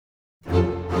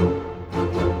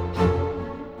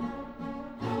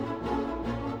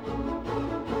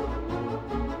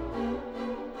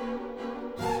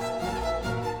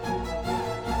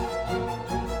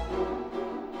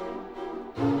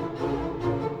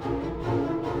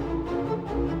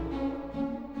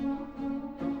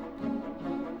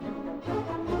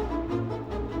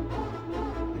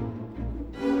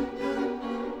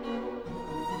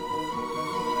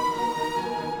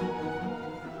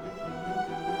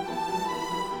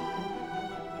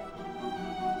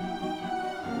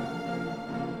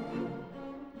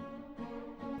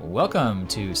Welcome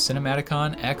to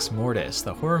Cinematicon Ex Mortis,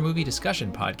 the horror movie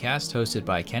discussion podcast hosted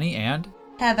by Kenny and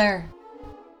Heather.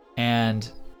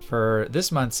 And for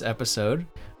this month's episode,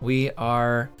 we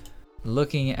are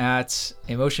looking at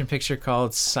a motion picture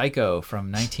called Psycho from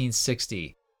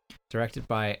 1960, directed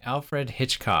by Alfred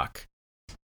Hitchcock.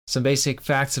 Some basic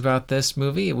facts about this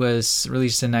movie. It was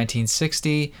released in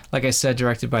 1960. Like I said,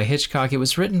 directed by Hitchcock. It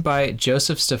was written by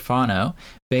Joseph Stefano,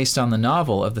 based on the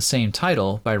novel of the same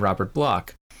title by Robert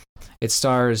Bloch. It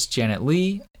stars Janet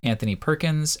Leigh, Anthony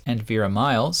Perkins, and Vera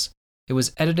Miles. It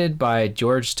was edited by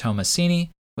George Tomasini,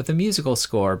 with a musical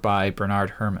score by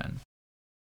Bernard Herrmann.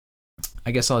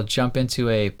 I guess I'll jump into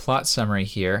a plot summary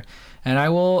here, and I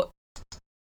will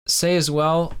say as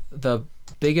well, the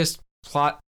biggest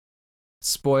plot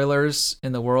spoilers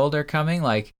in the world are coming.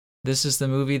 Like, this is the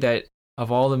movie that,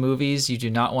 of all the movies, you do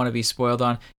not want to be spoiled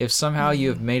on. If somehow you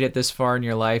have made it this far in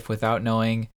your life without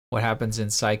knowing what happens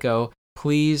in Psycho,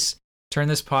 please turn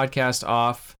this podcast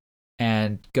off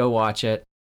and go watch it.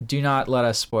 Do not let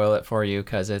us spoil it for you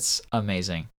because it's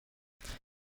amazing.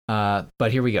 But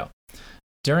here we go.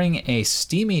 During a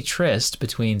steamy tryst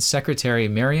between Secretary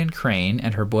Marion Crane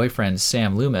and her boyfriend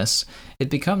Sam Loomis, it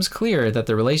becomes clear that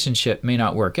the relationship may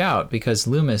not work out because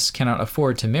Loomis cannot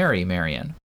afford to marry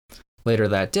Marion. Later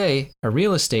that day, a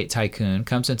real estate tycoon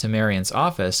comes into Marion's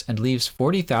office and leaves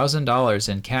 $40,000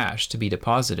 in cash to be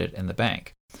deposited in the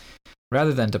bank.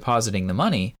 Rather than depositing the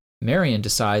money, Marion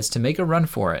decides to make a run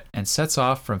for it and sets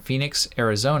off from Phoenix,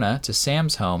 Arizona to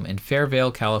Sam's home in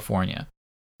Fairvale, California.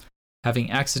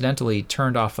 Having accidentally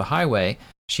turned off the highway,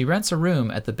 she rents a room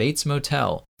at the Bates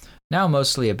Motel, now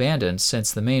mostly abandoned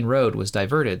since the main road was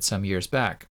diverted some years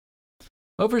back.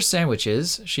 Over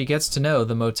sandwiches, she gets to know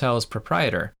the motel's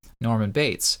proprietor, Norman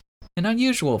Bates, an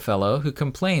unusual fellow who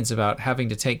complains about having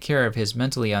to take care of his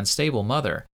mentally unstable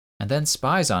mother, and then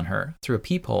spies on her through a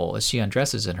peephole as she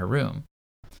undresses in her room.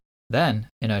 Then,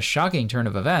 in a shocking turn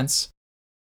of events,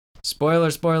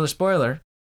 spoiler,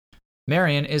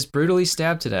 Marion is brutally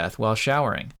stabbed to death while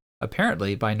showering,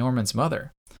 apparently by Norman's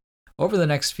mother. Over the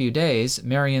next few days,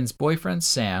 Marion's boyfriend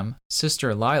Sam,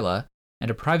 sister Lila, and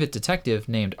a private detective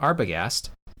named Arbogast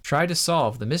try to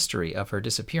solve the mystery of her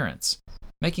disappearance,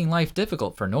 making life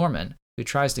difficult for Norman, who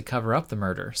tries to cover up the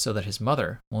murder so that his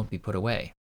mother won't be put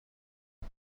away.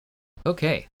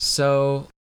 Okay, so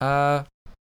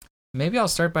maybe I'll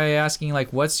start by asking,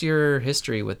 what's your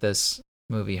history with this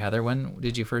movie, Heather? When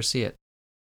did you first see it?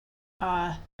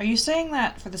 Are you saying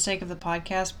that for the sake of the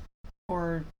podcast,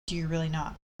 or do you really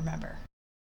not remember?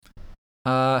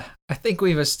 I think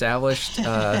we've established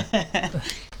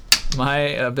my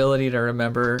ability to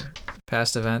remember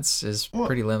past events is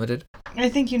pretty limited. I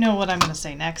think you know what I'm going to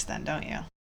say next then, don't you?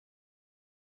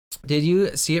 Did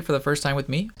you see it for the first time with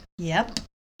me? Yep.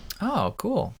 Oh,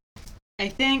 cool. I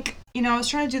think, I was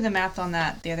trying to do the math on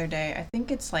that the other day. I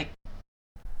think it's like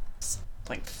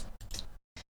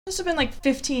must have been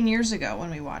 15 years ago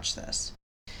when we watched this.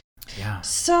 Yeah.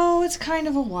 So it's kind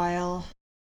of a while.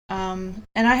 And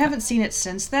I haven't seen it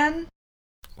since then.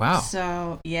 Wow.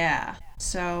 So, yeah.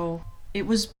 So it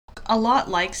was a lot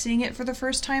like seeing it for the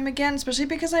first time again, especially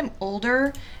because I'm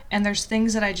older and there's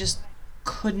things that I just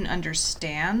couldn't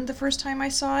understand the first time I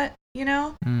saw it,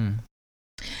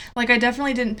 I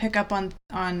definitely didn't pick up on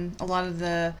a lot of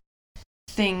the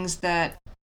things that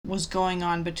was going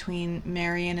on between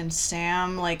Marion and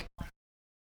Sam.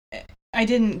 I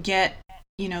didn't get,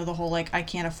 the whole, I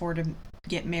can't afford to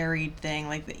get married thing.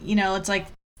 It's like...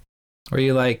 Were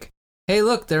you like, hey,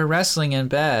 look, they're wrestling in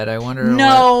bed. I wonder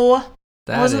No!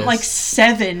 That I wasn't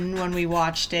 7 when we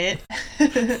watched it.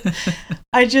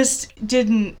 I just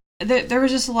didn't... There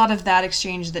was just a lot of that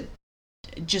exchange that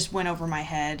just went over my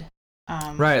head.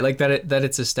 Right, that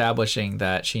it's establishing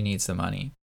that she needs the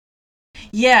money.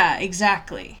 Yeah,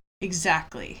 exactly.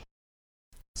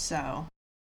 So,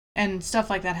 and stuff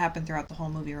like that happened throughout the whole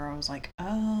movie where I was like,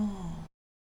 oh.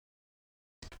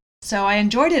 So I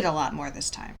enjoyed it a lot more this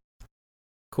time.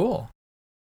 Cool.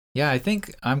 Yeah, I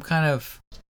think I'm kind of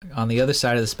on the other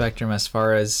side of the spectrum as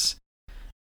far as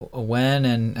when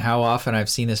and how often I've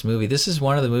seen this movie. This is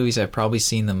one of the movies I've probably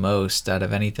seen the most out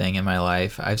of anything in my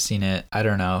life. I've seen it, I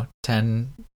don't know,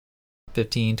 10,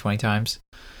 15, 20 times.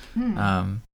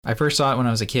 I first saw it when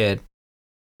I was a kid.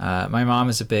 My mom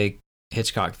is a big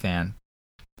Hitchcock fan.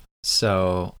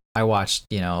 So I watched,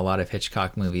 a lot of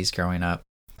Hitchcock movies growing up.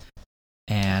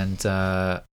 And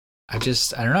I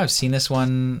don't know, I've seen this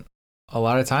one a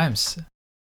lot of times.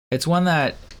 It's one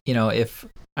that, if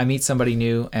I meet somebody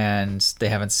new and they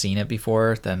haven't seen it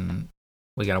before, then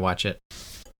we got to watch it.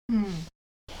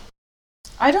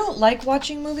 I don't like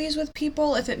watching movies with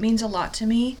people if it means a lot to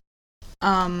me.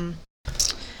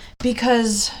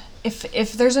 because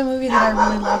if there's a movie that I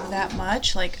really love that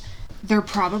much, like, they're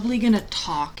probably gonna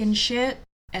talk and shit,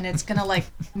 and it's gonna, like,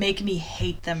 make me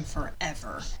hate them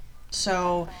forever.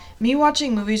 So, me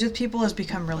watching movies with people has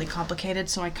become really complicated,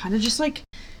 so I kind of just, like,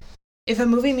 if a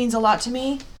movie means a lot to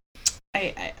me,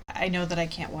 I know that I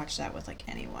can't watch that with, like,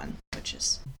 anyone, which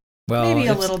is maybe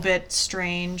a little bit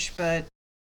strange, but...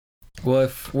 Well,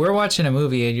 if we're watching a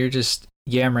movie and you're just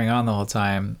yammering on the whole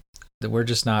time, that we're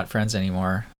just not friends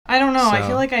anymore. I don't know. So I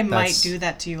feel like I might do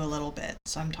that to you a little bit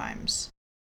sometimes.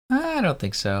 I don't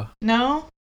think so. No?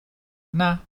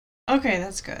 Nah. Okay,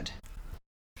 that's good.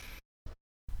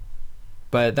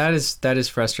 But that is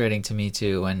frustrating to me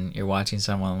too when you're watching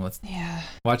something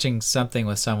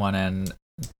with someone and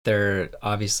they're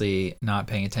obviously not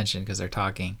paying attention because they're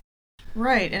talking.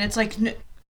 Right, and it's like,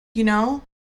 you know,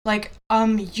 like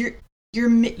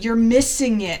you're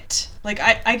missing it. Like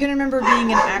I can remember being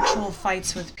in actual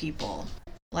fights with people,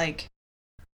 like,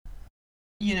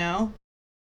 you know.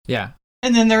 Yeah.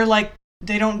 And then they're like,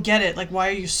 they don't get it. Like, why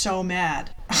are you so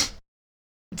mad?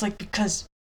 It's like because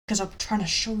I'm trying to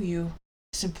show you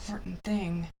this important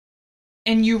thing,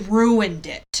 and you ruined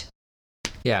it.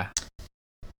 Yeah.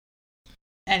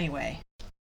 Anyway.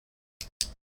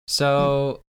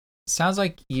 So, sounds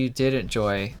like you did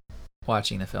enjoy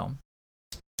watching the film.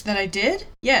 That I did?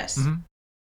 Yes. Mm-hmm.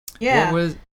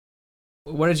 Yeah.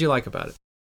 What did you like about it?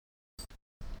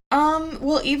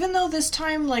 Well, even though this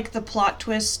time, like, the plot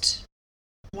twist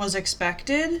was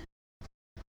expected,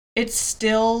 it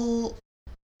still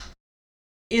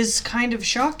is kind of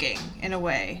shocking in a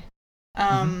way.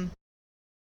 Do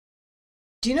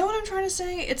you know what I'm trying to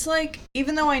say? It's like,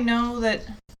 even though I know that,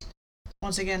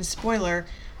 once again, spoiler,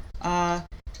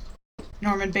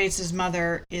 Norman Bates'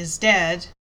 mother is dead,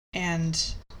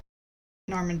 and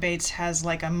Norman Bates has,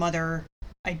 like, a mother,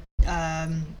 like,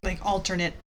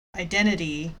 alternate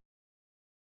identity,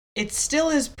 it still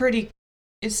is,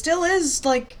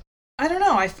 like, I don't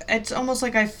know, it's almost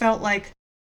like I felt like,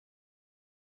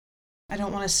 I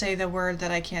don't want to say the word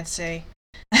that I can't say.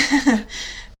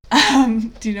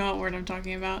 Do you know what word I'm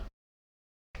talking about?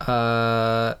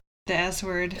 The S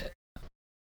word.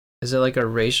 Is it like a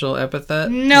racial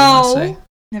epithet? No.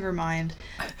 Never mind.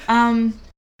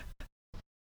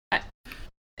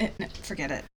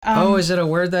 Forget it. Is it a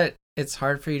word that it's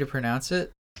hard for you to pronounce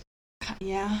it?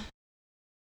 Yeah.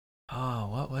 Oh,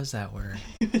 what was that word?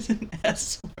 It was an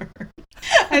S word.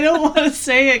 I don't want to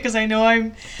say it because I know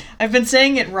I've been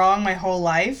saying it wrong my whole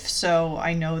life, so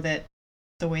I know that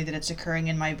the way that it's occurring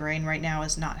in my brain right now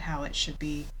is not how it should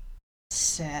be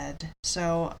said.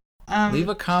 So, leave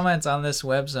a comment on this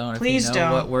web zone if you know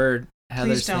don't. what word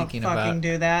Heather's thinking about. Please don't fucking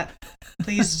do that.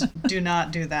 Please do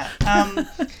not do that.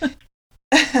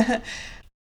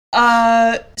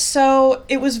 So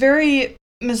it was very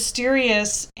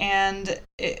mysterious, and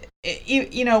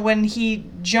you know, when he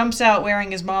jumps out wearing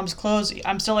his mom's clothes,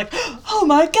 I'm still like, oh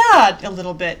my god, a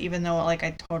little bit, even though, like,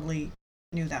 I totally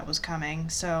knew that was coming.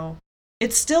 So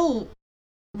it's still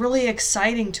really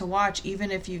exciting to watch, even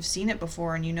if you've seen it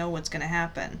before and you know what's going to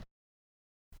happen.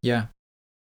 Yeah.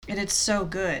 And it's so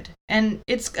good. And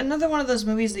it's another one of those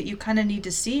movies that you kind of need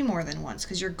to see more than once,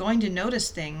 because you're going to notice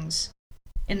things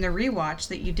in the rewatch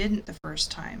that you didn't the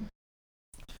first time.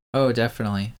 Oh,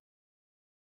 definitely.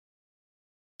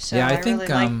 So yeah,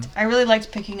 I really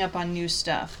liked picking up on new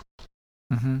stuff.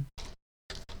 Mm-hmm.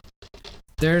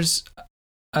 There's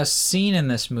a scene in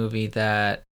this movie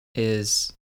that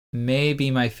is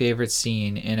maybe my favorite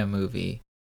scene in a movie.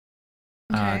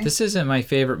 Okay. This isn't my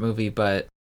favorite movie, but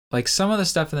like some of the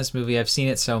stuff in this movie, I've seen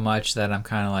it so much that I'm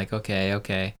kind of like,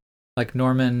 okay. Like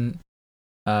Norman,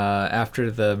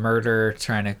 after the murder,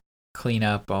 trying to clean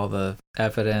up all the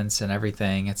evidence and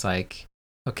everything. It's like,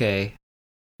 okay,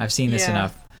 I've seen this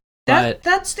enough. But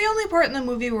that's the only part in the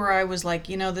movie where I was like,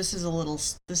 you know, this is a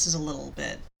little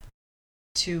bit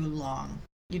too long.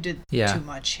 You did too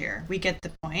much here. We get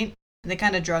the point. They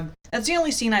kind of that's the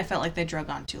only scene I felt like they drug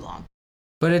on too long.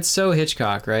 But it's so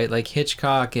Hitchcock, right? Like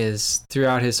Hitchcock is,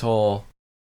 throughout his whole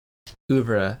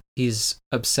oeuvre, he's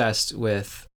obsessed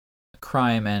with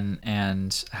crime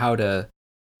and how to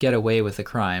get away with a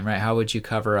crime, right? How would you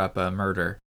cover up a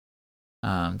murder?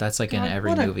 That's like in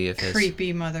every movie of his.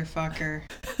 Creepy motherfucker.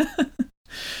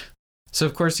 So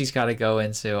of course he's got to go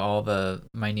into all the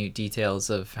minute details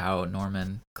of how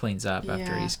Norman cleans up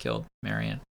after he's killed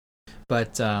Marion.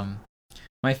 But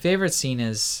my favorite scene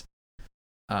is,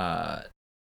 do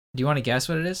you want to guess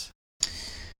what it is?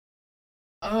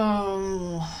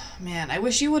 Oh man, I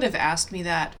wish you would have asked me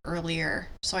that earlier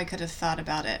so I could have thought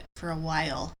about it for a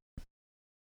while.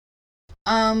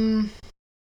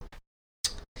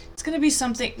 It's It's gonna be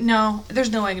something. No,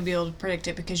 there's no way I'm gonna be able to predict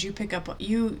it because you pick up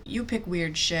you pick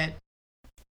weird shit.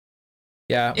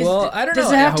 Yeah. Well, I don't know.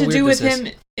 Does it have how to weird do with this him?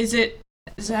 is.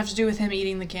 Does it have to do with him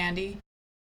eating the candy?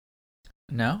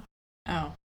 No.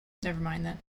 Oh, never mind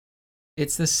then.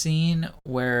 It's the scene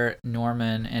where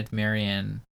Norman and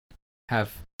Marion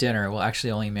have dinner. Well, actually,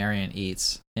 only Marion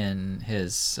eats in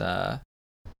his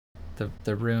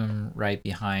the room right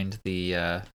behind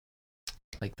the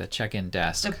like the check-in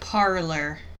desk. The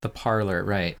parlor. The parlor,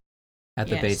 right, at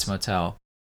the Bates Motel.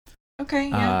 Okay,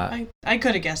 yeah, I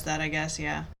could have guessed that. I guess,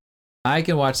 yeah. I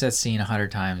can watch that scene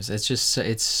 100 times.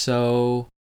 It's so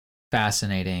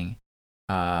fascinating.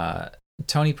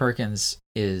 Tony Perkins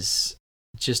is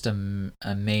just an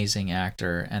amazing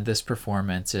actor, and this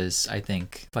performance is, I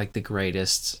think, like the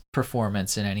greatest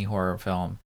performance in any horror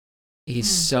film. He's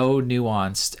so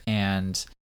nuanced, and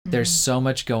there's so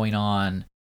much going on,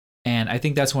 and I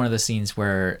think that's one of the scenes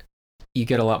where you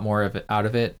get a lot more of it out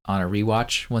of it on a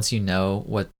rewatch once you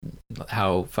know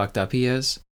how fucked up he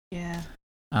is. Yeah.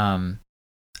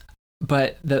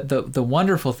 But the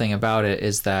wonderful thing about it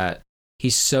is that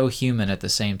he's so human at the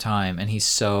same time, and he's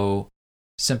so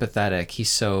sympathetic.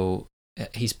 He's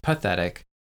pathetic,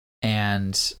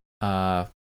 and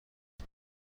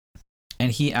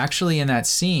he actually in that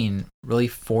scene really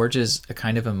forges a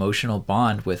kind of emotional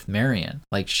bond with Marion.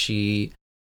 Like, she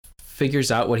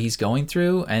figures out what he's going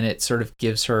through, and it sort of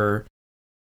gives her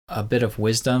a bit of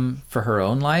wisdom for her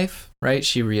own life, right?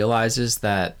 She realizes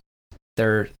that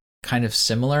they're kind of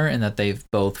similar in that they've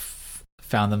both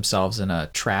found themselves in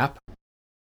a trap.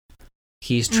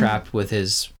 He's trapped with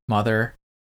his mother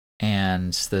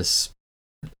and this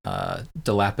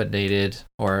dilapidated,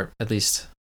 or at least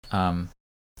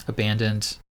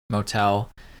abandoned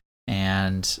motel,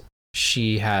 and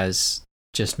she has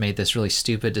just made this really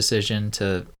stupid decision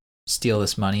to steal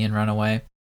this money and run away.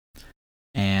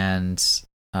 And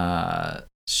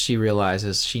she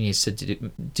realizes she needs to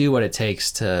do what it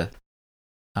takes to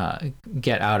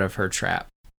get out of her trap.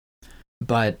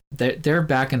 But their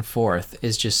back and forth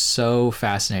is just so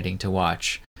fascinating to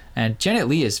watch. And Janet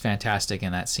Leigh is fantastic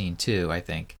in that scene too, I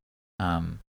think.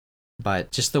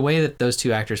 But just the way that those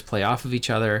two actors play off of each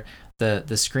other, the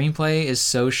screenplay is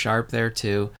so sharp there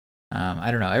too. I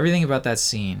don't know, everything about that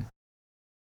scene,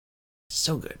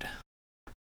 so good.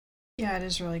 Yeah, it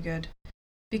is really good.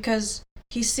 Because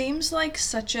he seems like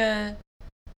such an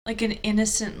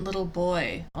innocent little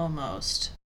boy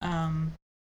almost.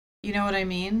 You know what I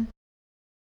mean?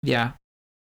 Yeah.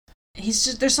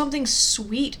 There's something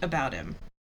sweet about him.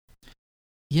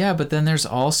 Yeah, but then there's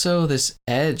also this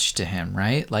edge to him,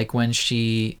 right? Like when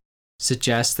she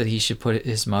suggests that he should put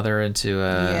his mother into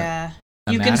a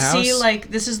you can madhouse. See,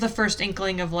 like, this is the first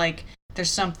inkling of, like,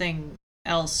 there's something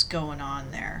else going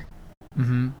on there.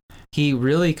 Mm-hmm. He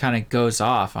really kind of goes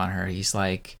off on her. He's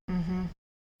like,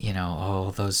 you know,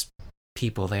 oh, those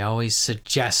people, they always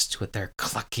suggest with their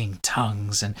clucking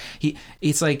tongues. And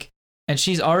it's like, and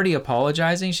she's already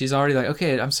apologizing. She's already like,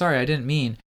 okay, I'm sorry, I didn't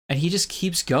mean. And he just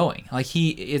keeps going. Like,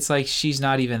 it's like she's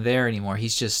not even there anymore.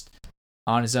 He's just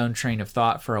on his own train of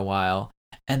thought for a while.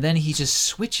 And then he just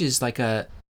switches like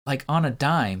on a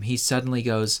dime. He suddenly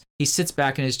goes, he sits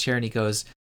back in his chair and he goes,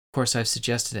 of course, I've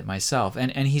suggested it myself.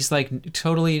 And he's like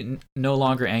totally no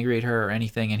longer angry at her or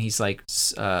anything. And he's like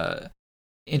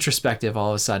introspective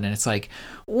all of a sudden. And it's like,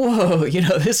 whoa, you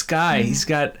know, this guy, he's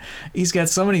got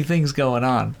so many things going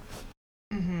on.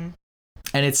 Mm-hmm.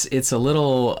 And it's a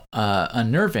little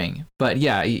unnerving, but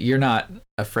yeah, you're not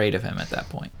afraid of him at that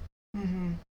point.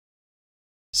 Mm-hmm.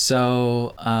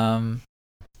 So,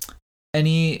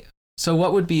 so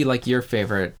what would be like your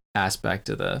favorite aspect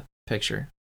of the picture?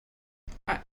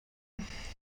 I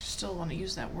still want to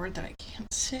use that word that I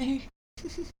can't say.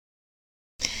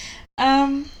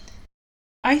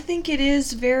 I think it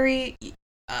is very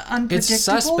unpredictable. It's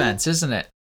suspense, isn't it?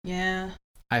 Yeah.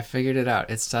 I figured it out.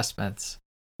 It's suspense.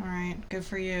 All right, good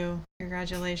for you.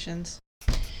 Congratulations.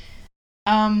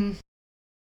 I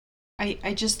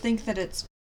just think that it's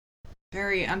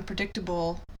very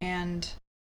unpredictable, and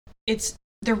it's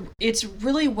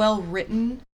really well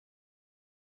written,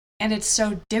 and it's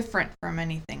so different from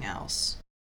anything else.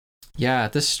 Yeah,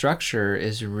 the structure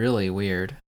is really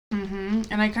weird. Mm-hmm.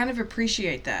 And I kind of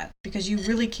appreciate that, because you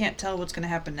really can't tell what's going to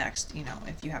happen next, you know,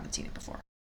 if you haven't seen it before.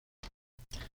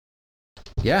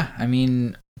 Yeah, I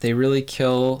mean, they really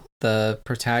kill the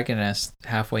protagonist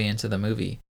halfway into the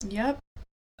movie. Yep.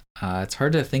 It's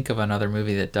hard to think of another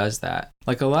movie that does that.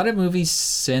 Like, a lot of movies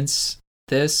since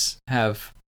this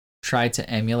have tried to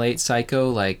emulate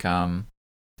Psycho, like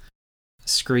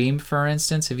Scream, for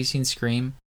instance. Have you seen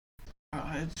Scream?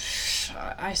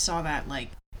 I saw that like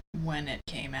when it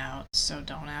came out, so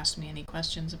don't ask me any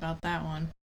questions about that one.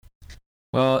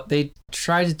 Well, they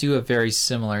tried to do a very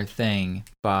similar thing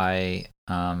by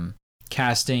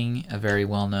casting a very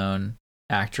well-known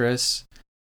actress.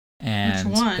 And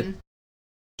which one?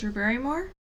 Drew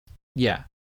Barrymore? Yeah,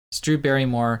 it's Drew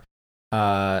Barrymore,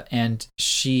 and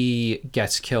she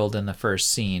gets killed in the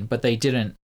first scene, but they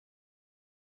didn't.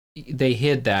 They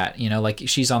hid that, like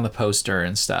she's on the poster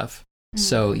and stuff.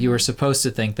 So you were supposed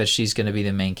to think that she's going to be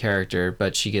the main character,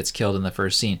 but she gets killed in the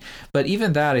first scene. But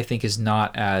even that, I think, is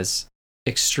not as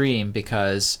extreme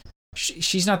because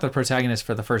she's not the protagonist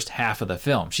for the first half of the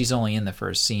film. She's only in the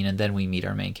first scene, and then we meet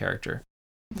our main character.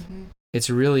 Mm-hmm. It's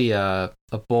really a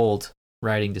bold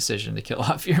writing decision to kill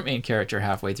off your main character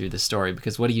halfway through the story,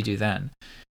 because what do you do then?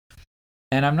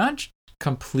 And I'm not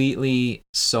completely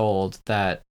sold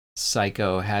that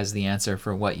Psycho has the answer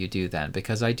for what you do then,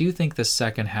 because I do think the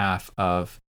second half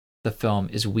of the film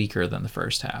is weaker than the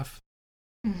first half.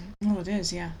 Well, it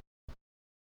is, yeah.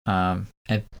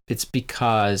 And it's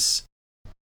because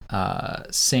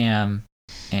Sam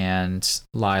and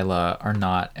Lila are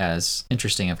not as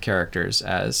interesting of characters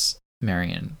as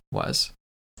Marion was.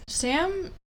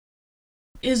 Sam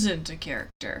isn't a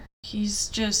character. He's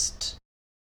just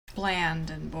bland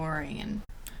and boring, and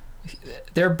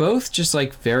they're both just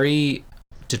like very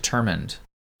determined.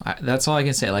 That's all I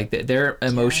can say. Like their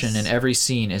emotion in every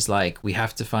scene is like, we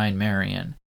have to find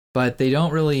Marion, but they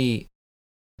don't really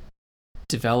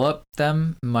develop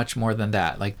them much more than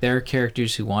that. Like they're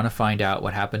characters who want to find out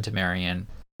what happened to Marion,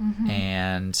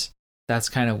 and that's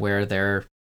kind of where their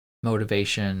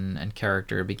motivation and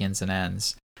character begins and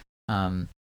ends.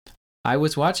 I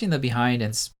was watching the behind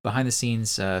the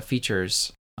scenes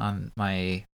features on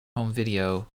my home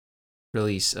video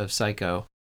release of Psycho,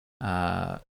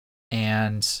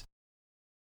 and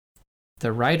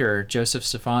the writer Joseph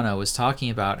Stefano was talking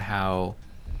about how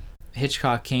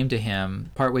Hitchcock came to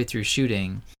him partway through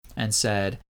shooting and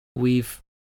said, "We've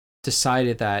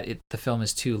decided that the film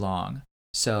is too long,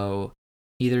 so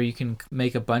either you can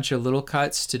make a bunch of little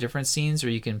cuts to different scenes, or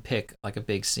you can pick like a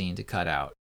big scene to cut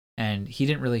out." And he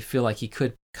didn't really feel like he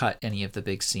could cut any of the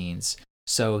big scenes,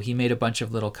 so he made a bunch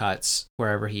of little cuts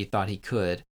wherever he thought he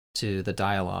could to the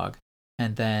dialogue,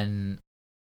 and then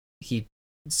he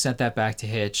sent that back to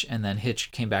Hitch, and then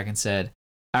Hitch came back and said,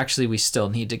 "Actually, we still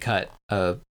need to cut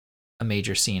a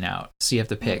major scene out, so you have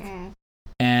to pick."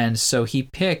 And so he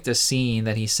picked a scene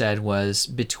that he said was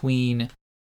between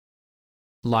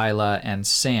Lila and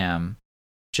Sam,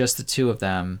 just the two of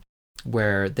them,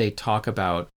 where they talk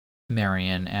about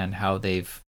Marion and how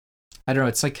I don't know,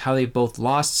 it's like how they both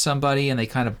lost somebody and they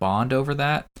kind of bond over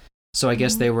that. So I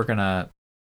guess they were gonna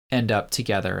end up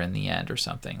together in the end or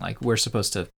something. Like we're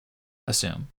supposed to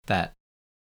assume that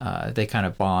they kind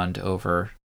of bond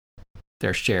over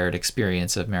their shared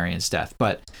experience of Marion's death,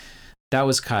 but that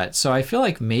was cut. So I feel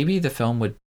like maybe the film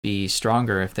would be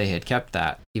stronger if they had kept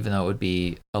that, even though it would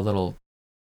be a little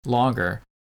longer.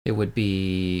 We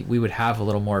would have a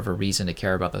little more of a reason to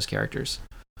care about those characters.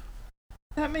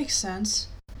 That makes sense.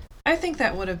 I think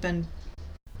that would have been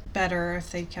better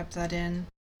if they kept that in.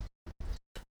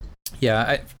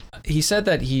 Yeah, he said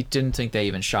that he didn't think they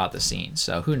even shot the scene,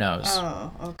 so who knows?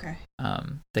 Oh, okay.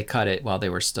 They cut it while they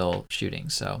were still shooting,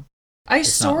 so I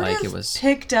sort of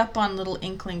picked up on little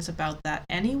inklings about that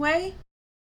anyway.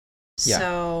 Yeah.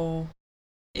 So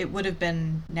it would have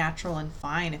been natural and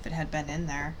fine if it had been in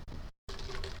there.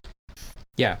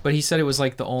 Yeah, but he said it was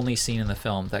like the only scene in the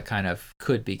film that kind of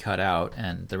could be cut out,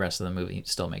 and the rest of the movie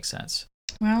still makes sense.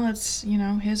 Well, it's,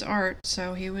 his art,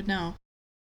 so he would know.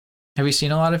 Have you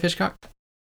seen a lot of Hitchcock?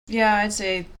 Yeah, I'd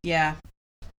say, yeah.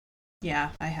 Yeah,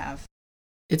 I have.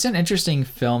 It's an interesting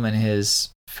film in his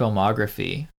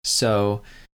filmography. So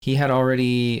he had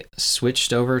already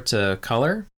switched over to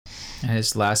color, and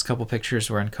his last couple pictures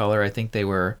were in color. I think they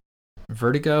were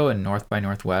Vertigo and North by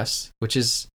Northwest, which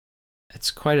is, it's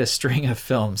quite a string of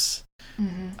films.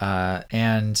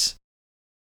 And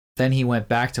then he went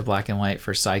back to black and white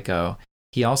for Psycho.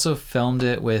 He also filmed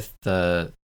it with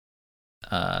the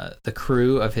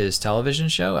crew of his television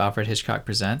show, Alfred Hitchcock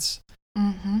Presents,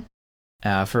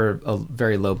 for a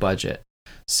very low budget.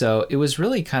 So it was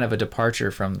really kind of a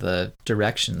departure from the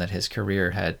direction that his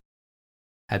career had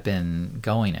been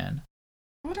going in.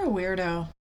 What a weirdo.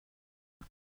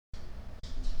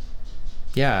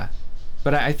 Yeah,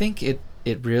 but I think it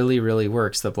really, really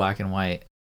works, the black and white.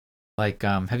 Like,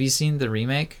 have you seen the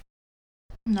remake?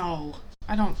 No,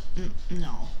 I don't.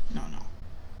 No.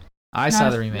 I saw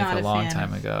the remake a long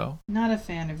time ago. Not a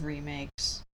fan of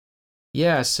remakes.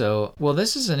 Yeah, so, well,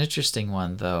 this is an interesting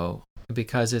one, though,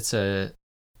 because it's a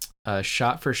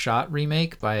shot-for-shot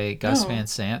remake by Gus Van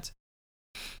Sant.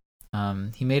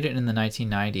 He made it in the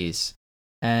 1990s,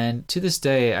 and to this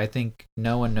day, I think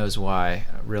no one knows why.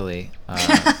 Really,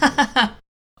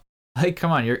 like,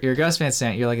 come on, you're Gus Van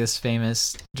Sant. You're like this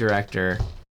famous director.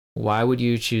 Why would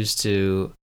you choose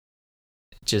to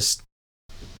just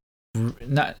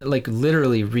not like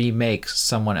literally remake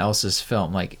someone else's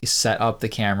film? Like, set up the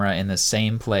camera in the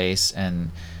same place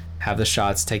and have the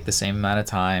shots take the same amount of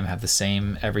time, have the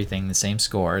same everything, the same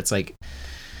score. It's like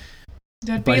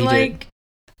that'd be like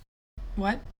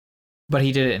what? But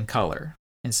he did it in color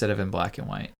instead of in black and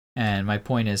white. And my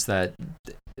point is that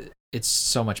it's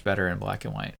so much better in black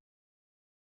and white.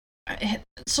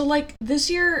 So like this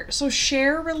year, so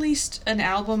Cher released an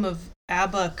album of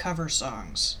ABBA cover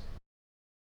songs.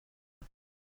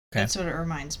 Okay. That's what it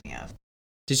reminds me of.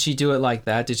 Did she do it like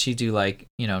that? Did she do like,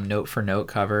 note for note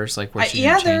covers, like where she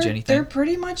didn't change anything? They're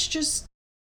pretty much just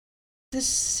the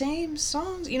same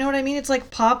songs. You know what I mean? It's like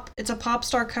pop. It's a pop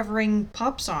star covering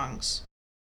pop songs.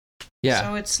 Yeah.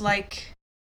 So it's like,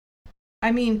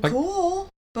 I mean, cool,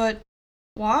 but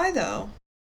why though?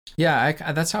 Yeah,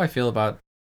 that's how I feel about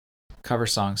cover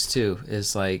songs too.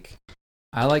 Is like,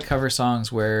 I like cover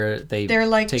songs where they're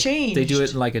like changed. They do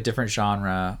it in like a different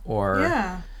genre,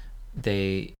 or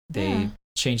they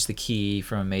change the key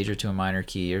from a major to a minor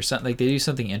key, or something. Like they do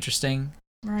something interesting,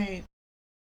 right?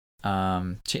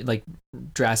 Like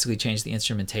drastically change the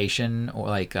instrumentation, or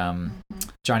like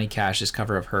Johnny Cash's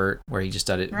cover of "Hurt," where he just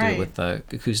did it with the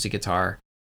acoustic guitar.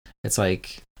 It's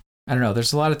like, I don't know.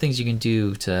 There's a lot of things you can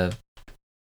do to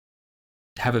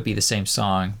have it be the same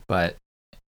song, but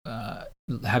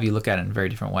have you look at it in a very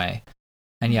different way.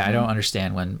 And I don't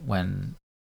understand when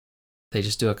they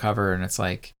just do a cover and it's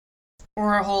like,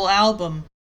 or a whole album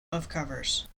of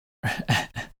covers.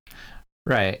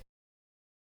 Right.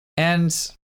 And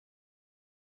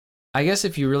I guess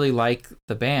if you really like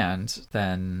the band,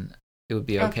 then it would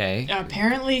be okay.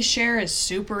 Apparently Cher is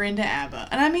super into ABBA.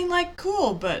 And I mean, like,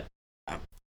 cool, but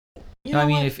I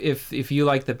mean, if you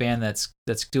like the band that's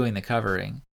doing the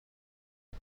covering,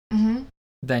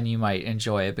 then you might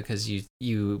enjoy it because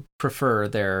you prefer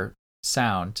their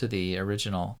sound to the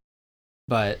original.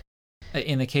 But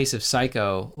in the case of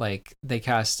Psycho, like they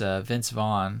cast Vince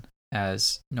Vaughn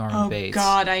as Norman Bates. Oh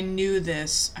God, I knew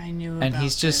this. And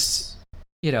he's just,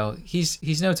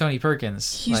 he's no Tony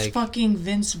Perkins. He's like, fucking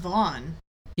Vince Vaughn.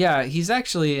 Yeah, he's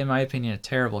actually, in my opinion, a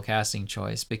terrible casting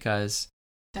choice because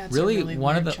that's really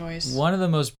one of the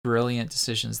most brilliant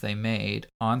decisions they made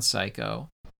on Psycho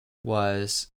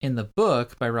was in the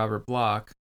book by Robert Bloch.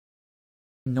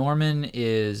 Norman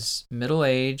is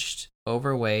middle-aged,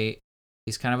 overweight.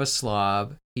 He's kind of a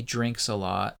slob. He drinks a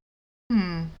lot.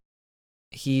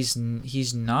 He's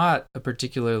not a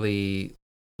particularly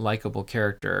likable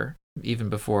character even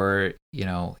before,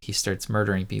 he starts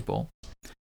murdering people.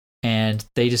 And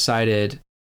they decided,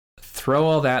 throw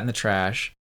all that in the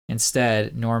trash.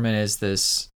 Instead, Norman is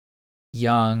this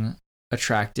young,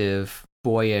 attractive,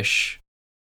 boyish,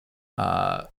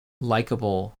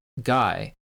 likable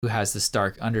guy who has this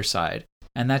dark underside.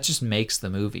 And that just makes the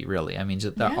movie, really. I mean,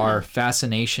 our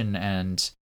fascination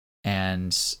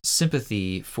and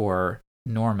sympathy for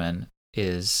Norman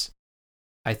is,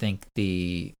 I think,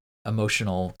 the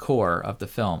emotional core of the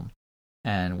film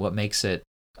and what makes it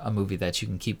a movie that you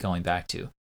can keep going back to.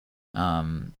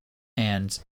 And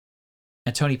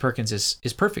Tony Perkins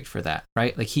is perfect for that,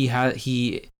 right? Like he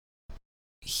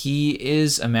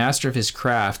is a master of his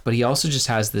craft, but he also just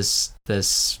has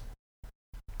this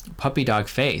puppy dog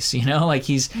face, like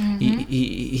he's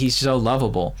so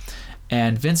lovable.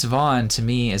 And Vince Vaughn to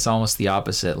me is almost the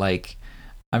opposite. Like,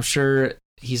 I'm sure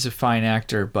he's a fine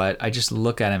actor, but I just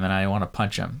look at him and I want to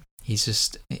punch him.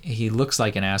 He looks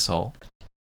like an asshole.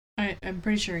 I'm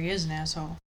pretty sure he is an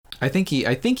asshole. I think he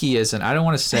is, and I don't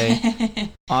want to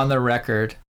say on the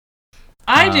record.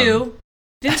 I do.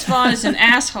 Vince Vaughn is an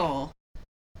asshole.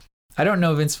 I don't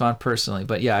know Vince Vaughn personally,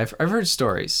 but yeah, I've heard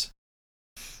stories.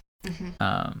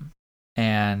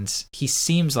 And he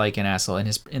seems like an asshole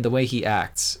in the way he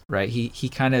acts, right? He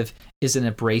kind of is an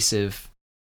abrasive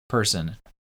person.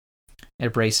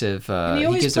 Abrasive. And he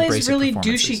always plays really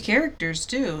douchey characters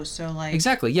too. So like,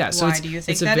 exactly, yeah. So why do you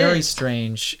think it's a very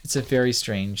strange? It's a very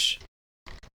strange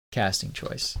casting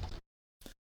choice.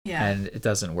 Yeah, and it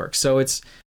doesn't work. So it's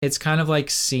kind of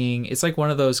like it's like one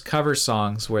of those cover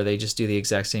songs where they just do the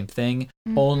exact same thing.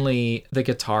 Only the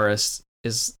guitarist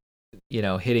is,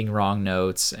 hitting wrong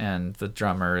notes, and the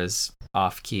drummer is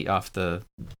off key, off the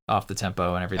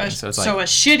tempo and everything. So it's like a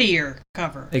shittier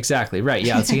cover. Exactly, right.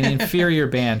 Yeah, it's an inferior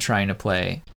band trying to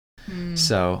play.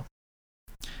 So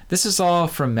this is all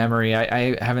from memory.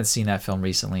 I haven't seen that film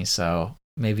recently, so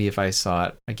maybe if I saw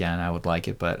it again I would like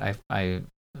it, but I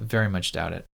very much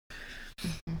doubt it.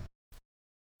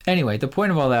 Anyway, the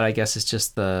point of all that, I guess, is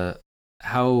just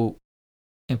how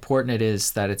important it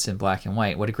is that it's in black and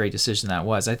white. What a great decision that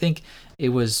was. I think it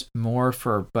was more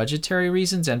for budgetary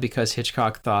reasons and because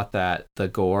Hitchcock thought that the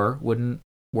gore wouldn't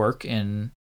work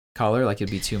in color, like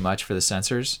it'd be too much for the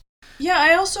censors. Yeah,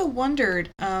 I also wondered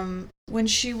when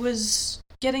she was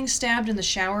getting stabbed in the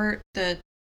shower, the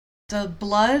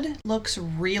blood looks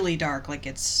really dark, like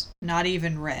it's not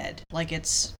even red, like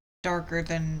it's darker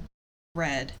than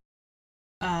red.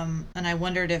 And I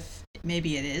wondered if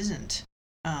maybe it isn't,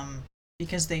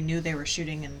 because they knew they were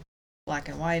shooting in black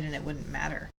and white and it wouldn't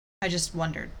matter. I just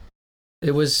wondered.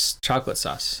 It was chocolate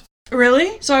sauce.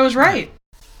 Really? So I was right.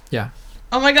 Yeah.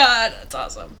 Oh my god, that's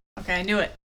awesome. Okay, I knew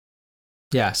it.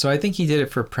 Yeah, so I think he did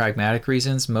it for pragmatic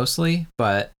reasons mostly,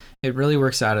 but it really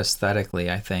works out aesthetically,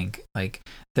 I think. Like,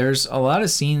 there's a lot of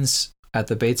scenes at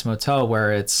the Bates Motel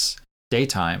where it's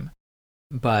daytime,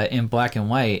 but in black and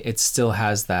white, it still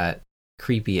has that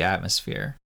creepy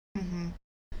atmosphere. Mm-hmm.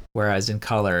 Whereas in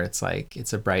color, it's like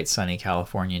it's a bright, sunny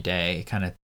California day. It kind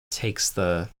of takes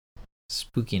the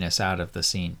spookiness out of the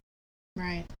scene.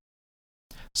 Right.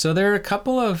 So there are a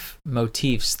couple of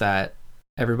motifs that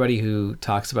everybody who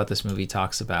talks about this movie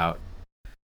talks about.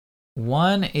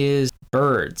 One is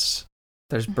birds.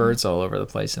 There's birds all over the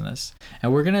place in this.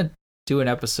 And we're going to do an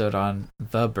episode on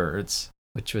The Birds,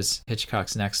 which was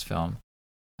Hitchcock's next film,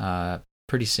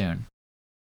 pretty soon.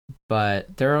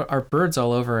 But there are birds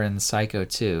all over in Psycho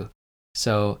too.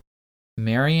 So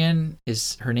her name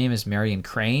is Marion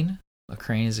Crane. A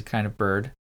crane is a kind of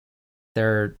bird.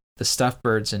 They're the stuffed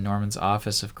birds in Norman's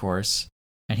office, of course.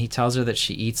 And he tells her that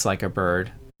she eats like a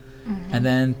bird. Mm-hmm. And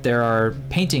then there are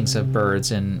paintings of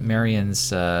birds in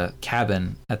Marion's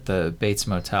cabin at the Bates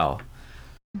Motel.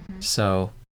 Mm-hmm.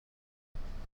 So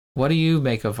what do you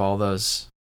make of all those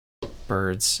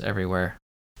birds everywhere?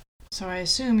 So I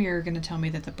assume you're going to tell me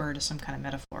that the bird is some kind of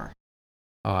metaphor.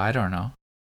 Oh, I don't know.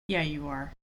 Yeah, you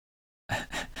are.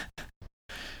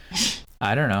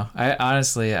 I don't know.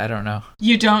 I don't know.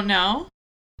 You don't know?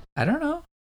 I don't know.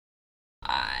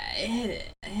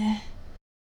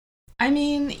 I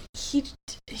mean,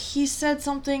 he said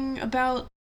something about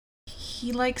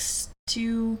he likes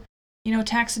to,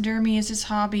 taxidermy is his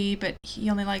hobby, but he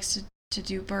only likes to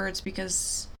do birds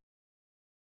because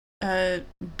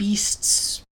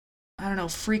beasts, I don't know,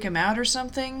 freak him out or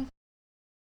something.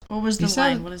 What was the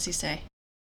line? What does he say?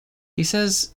 He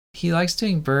says he likes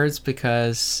doing birds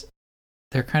because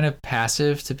they're kind of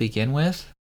passive to begin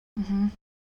with. Mm-hmm.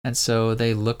 And so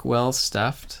they look well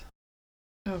stuffed.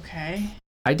 Okay.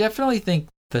 I definitely think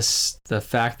the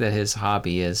fact that his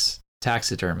hobby is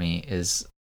taxidermy is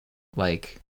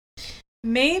like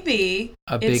maybe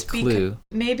a big clue.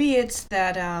 Maybe it's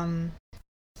that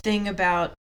thing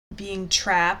about being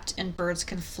trapped and birds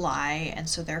can fly and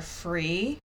so they're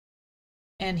free.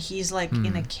 And he's like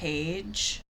in a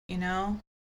cage,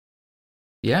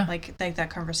 Yeah. Like that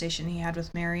conversation he had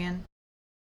with Marion.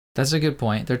 That's a good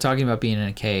point. They're talking about being in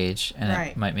a cage, and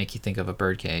It might make you think of a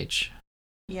bird cage.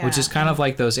 Yeah. Which is kind of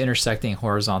like those intersecting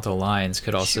horizontal lines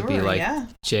could also be like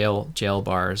jail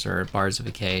bars or bars of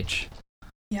a cage.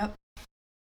 Yep.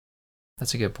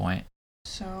 That's a good point.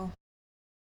 So.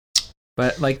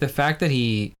 But like the fact that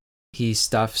he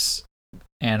stuffs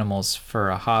animals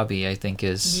for a hobby, I think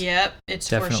is it's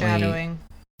definitely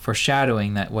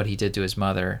foreshadowing that what he did to his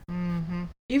mother. Mm-hmm.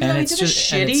 Even though he did a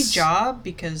shitty job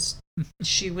because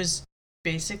she was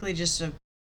basically just a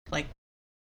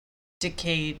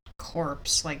decayed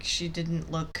corpse. Like she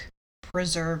didn't look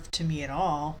preserved to me at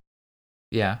all.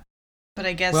 Yeah. But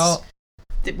I guess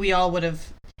that we all would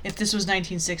have, if this was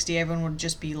 1960, everyone would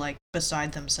just be like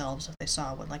beside themselves if they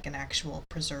saw what like an actual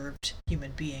preserved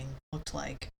human being looked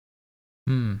like.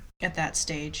 At that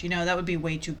stage, that would be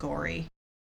way too gory.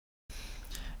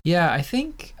 Yeah, I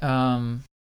think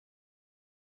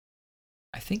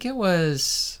it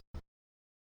was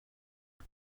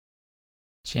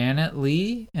Janet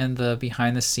Leigh in the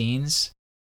behind the scenes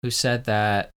who said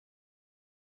that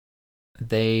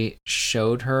they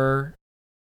showed her.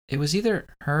 It was either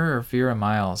her or Vera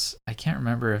Miles. I can't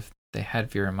remember if they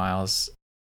had Vera Miles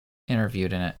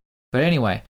interviewed in it. But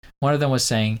anyway, one of them was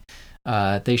saying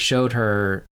they showed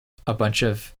her a bunch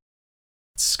of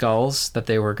skulls that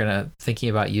they were thinking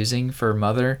about using for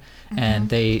Mother, and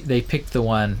they picked the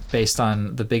one based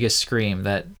on the biggest scream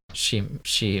that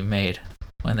she made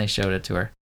when they showed it to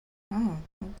her. Oh,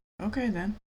 okay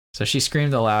then. So she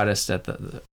screamed the loudest at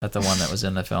the one that was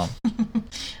in the film.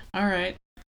 All right.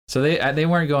 So they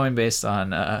weren't going based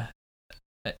on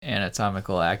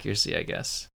anatomical accuracy, I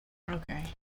guess. Okay.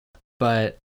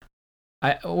 But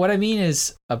what I mean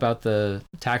is about the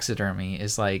taxidermy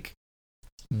is like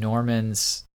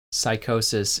Norman's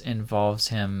psychosis involves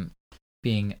him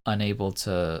being unable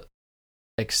to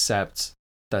accept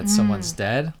that someone's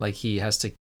dead. Like, he has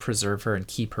to preserve her and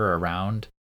keep her around.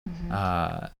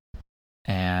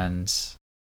 And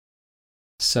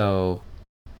so,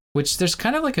 which there's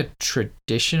kind of like a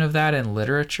tradition of that in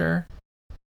literature.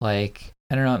 Like,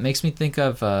 I don't know, it makes me think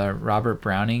of a Robert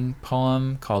Browning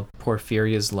poem called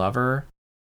Porphyria's Lover,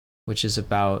 which is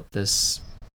about this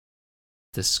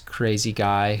crazy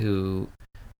guy who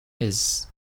is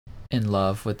in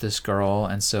love with this girl,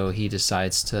 and so he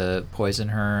decides to poison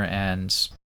her and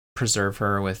preserve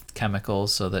her with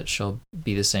chemicals so that she'll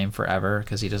be the same forever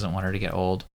because he doesn't want her to get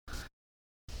old.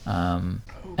 And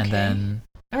then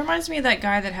that reminds me of that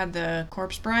guy that had the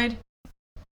Corpse Bride.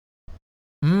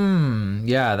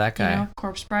 Yeah, that guy. You know,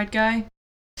 Corpse Bride guy.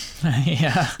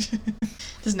 Yeah.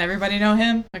 Doesn't everybody know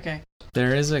him? Okay.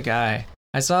 There is a guy.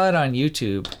 I saw it on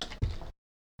YouTube.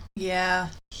 Yeah.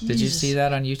 Did you see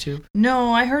that on YouTube?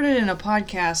 No, I heard it in a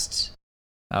podcast.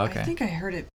 Okay. I think I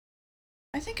heard it.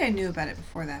 I think I knew about it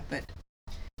before that, but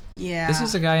yeah. This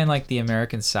is a guy in like the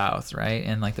American South, right?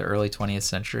 In like the early 20th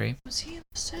century. Was he in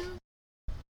the South?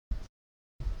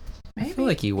 Maybe. I feel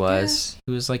like he was.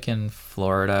 He was like in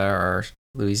Florida or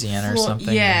Louisiana or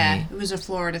something. Yeah, it was a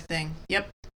Florida thing. Yep,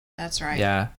 that's right.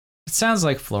 Yeah. It sounds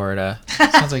like Florida.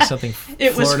 It sounds like something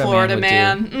it was Florida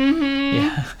Man. Mm-hmm.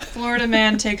 Yeah. Florida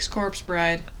Man takes Corpse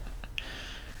Bride.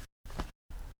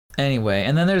 Anyway,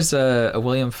 and then there's a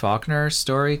William Faulkner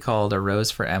story called A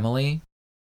Rose for Emily.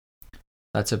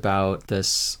 That's about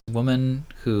this woman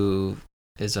who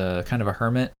is a kind of a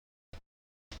hermit.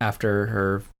 After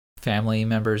her family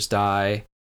members die,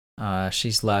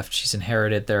 she's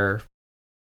inherited their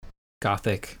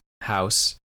Gothic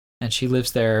house, and she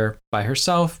lives there by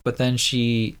herself, but then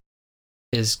she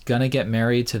is gonna get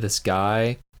married to this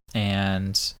guy,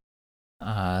 and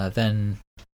then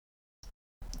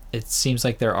it seems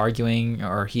like they're arguing,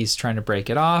 or he's trying to break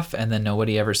it off, and then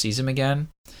nobody ever sees him again.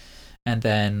 And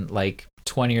then like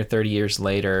 20 or 30 years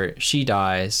later, she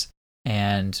dies,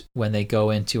 and when they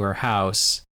go into her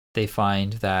house, they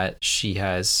find that she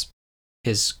has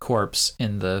his corpse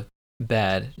in the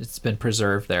bed. It's been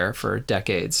preserved there for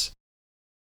decades.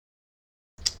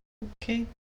 Okay.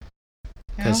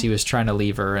 Because he was trying to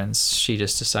leave her, and she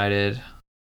just decided,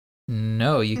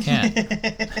 no, you can't.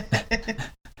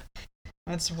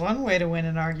 That's one way to win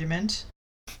an argument.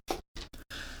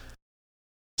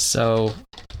 So,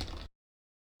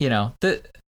 you know,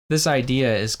 this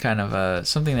idea is kind of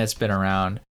something that's been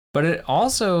around, but it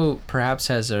also perhaps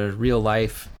has a real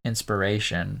life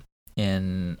inspiration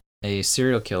in a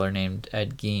serial killer named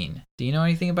Ed Gein. Do you know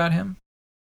anything about him?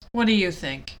 What do you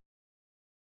think?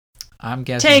 I'm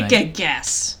guessing. Take a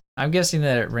guess. I'm guessing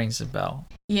that it rings a bell.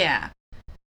 Yeah.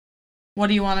 What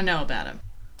do you want to know about him?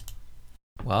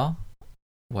 Well,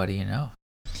 what do you know?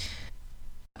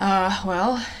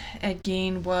 Well, Ed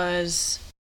Gein was,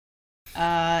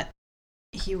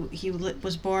 he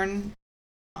was born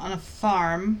on a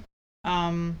farm.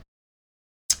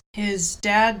 His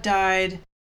dad died,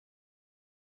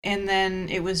 and then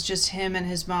it was just him and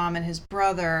his mom and his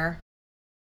brother,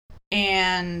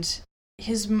 and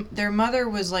their mother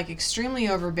was like extremely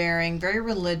overbearing, very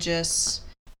religious,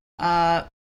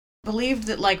 believed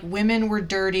that like women were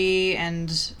dirty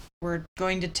and were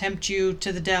going to tempt you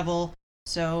to the devil,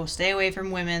 so stay away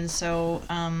from women. So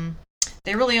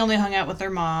they really only hung out with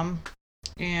their mom,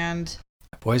 and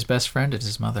a boy's best friend is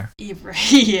his mother.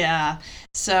 Yeah.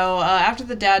 So after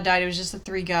the dad died, it was just the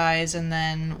three guys, and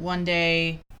then one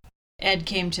day Ed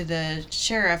came to the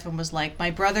sheriff and was like,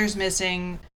 my brother's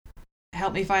missing,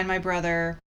 help me find my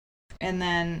brother. And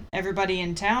then everybody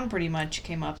in town pretty much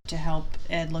came up to help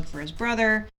Ed look for his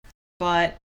brother,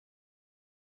 but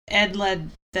Ed led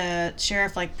the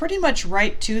sheriff like pretty much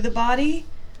right to the body,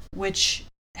 which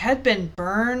had been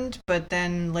burned, but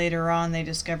then later on they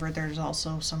discovered there's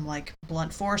also some like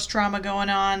blunt force trauma going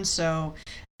on. So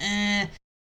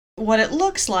what it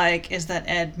looks like is that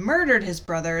Ed murdered his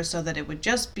brother so that it would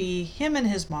just be him and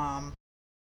his mom.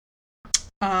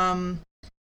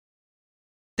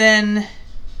 Then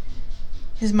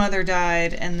his mother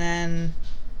died, and then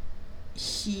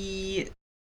he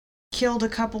killed a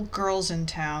couple girls in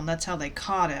town. That's how they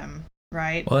caught him,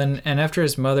 right? Well, and after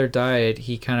his mother died,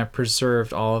 he kind of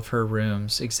preserved all of her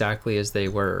rooms exactly as they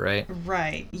were, right?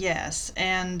 Right, yes.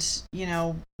 And, you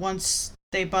know, once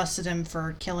they busted him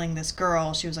for killing this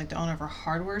girl, she was like the owner of a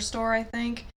hardware store, I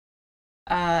think.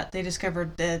 They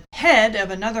discovered the head of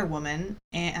another woman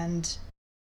and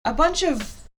a bunch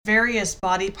of various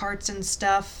body parts and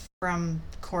stuff from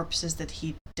corpses that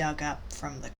he dug up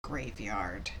from the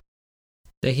graveyard.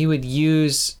 That he would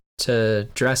use to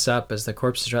dress up as the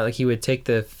corpses. Like he would take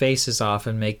the faces off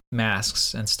and make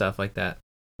masks and stuff like that.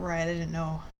 Right, I didn't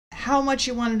know how much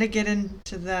you wanted to get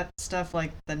into that stuff,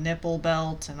 like the nipple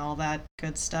belt and all that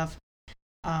good stuff.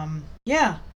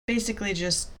 Yeah, basically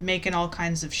just making all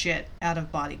kinds of shit out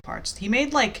of body parts. He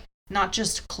made, like, not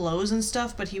just clothes and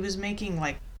stuff, but he was making,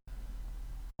 like,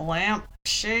 lamp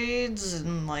shades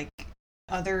and, like,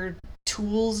 other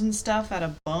tools and stuff out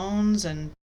of bones.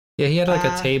 And yeah, he had like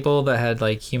a table that had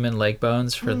like human leg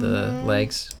bones for the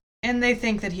legs. And they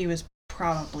think that he was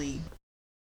probably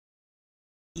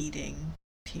eating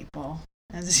people.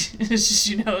 As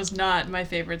is not my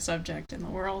favorite subject in the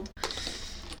world.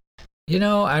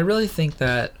 I really think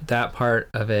that part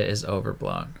of it is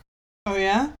overblown. Oh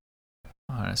yeah?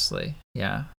 Honestly,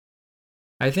 yeah.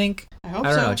 I think I don't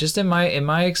know, just in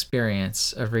my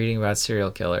experience of reading about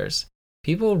serial killers,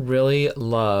 people really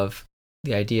love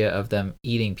the idea of them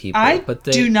eating people. I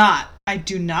do not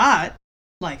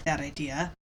like that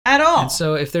idea at all. And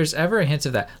so if there's ever a hint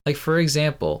of that, like for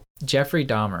example, Jeffrey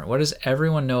Dahmer, what does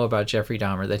everyone know about Jeffrey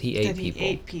Dahmer? That he ate people. He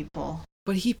ate people.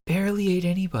 But he barely ate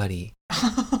anybody.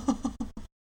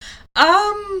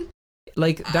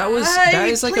 Like that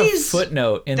is like a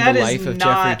footnote in the life of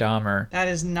Jeffrey Dahmer. That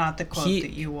is not the quote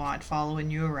that you want following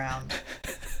you around.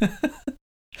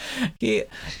 He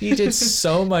did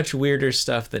so much weirder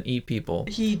stuff than eat people.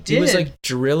 He did. He was like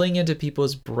drilling into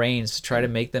people's brains to try to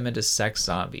make them into sex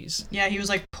zombies. Yeah, he was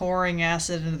like pouring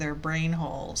acid into their brain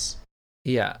holes.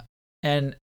 Yeah.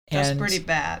 And that's pretty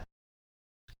bad.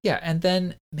 Yeah, and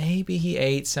then maybe he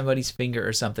ate somebody's finger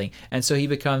or something, and so he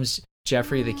becomes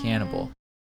Jeffrey the Cannibal.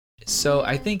 So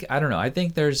I think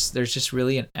there's just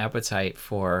really an appetite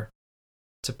pardon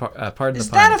the pun.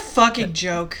 Is that a fucking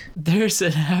joke? There's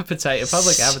a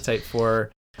public appetite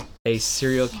for a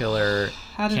serial killer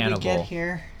How did cannibal. We get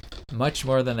here? Much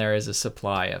more than there is a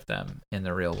supply of them in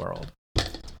the real world.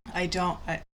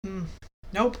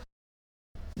 Nope.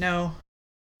 No.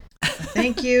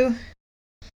 Thank you.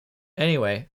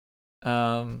 Anyway,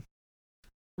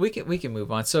 we can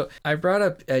move on. So I brought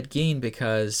up Ed Gein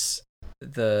because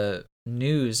the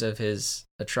news of his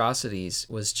atrocities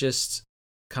was just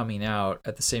coming out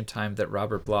at the same time that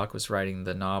Robert Bloch was writing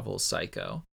the novel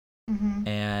Psycho. Mm-hmm.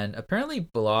 And apparently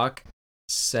Bloch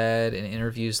said in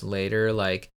interviews later,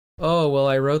 like, oh, well,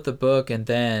 I wrote the book and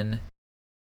then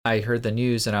I heard the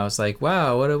news and I was like,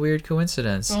 wow, what a weird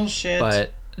coincidence. Bullshit.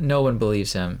 But no one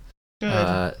believes him.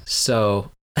 Good.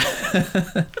 So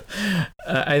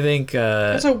I think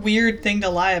that's a weird thing to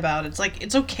lie about. It's like,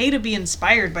 it's okay to be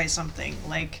inspired by something.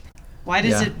 Like, why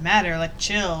does it matter? Like,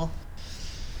 chill.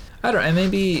 I don't know. And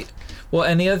maybe, well,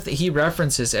 and the other he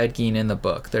references Ed Gein in the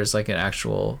book. There's like an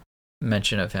actual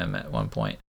mention of him at one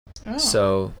point. Oh.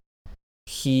 So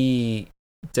he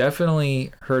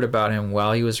definitely heard about him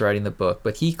while he was writing the book,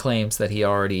 but he claims that he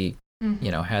already,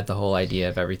 had the whole idea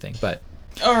of everything. But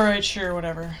all right, sure,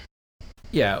 whatever.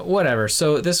 Yeah, whatever.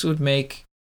 So this would make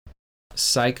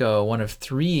Psycho one of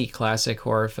 3 classic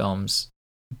horror films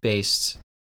based,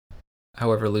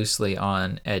 however loosely,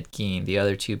 on Ed Gein. The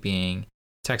other 2 being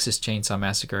Texas Chainsaw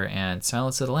Massacre and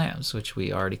Silence of the Lambs, which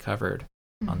we already covered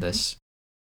on this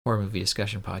horror movie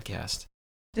discussion podcast.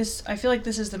 I feel like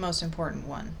this is the most important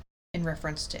one in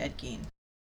reference to Ed Gein.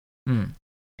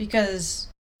 Because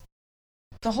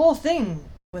the whole thing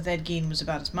with Ed Gein was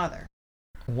about his mother.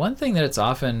 One thing that it's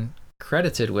often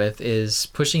credited with is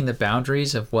pushing the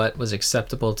boundaries of what was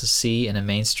acceptable to see in a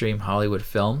mainstream Hollywood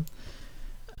film.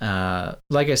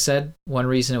 Like I said, one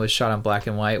reason it was shot on black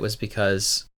and white was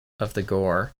because of the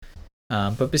gore.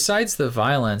 But besides the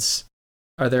violence,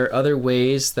 are there other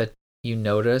ways that you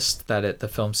noticed that the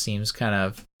film seems kind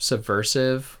of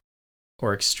subversive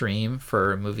or extreme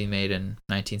for a movie made in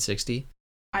 1960?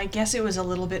 I guess it was a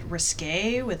little bit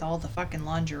risque with all the fucking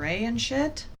lingerie and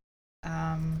shit.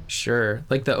 Sure,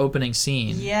 like the opening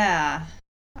scene. Yeah,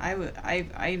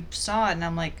 I saw it and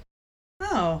I'm like,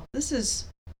 oh, this is,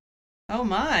 oh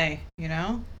my,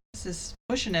 this is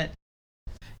pushing it.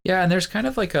 Yeah, and there's kind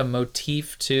of like a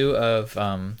motif too of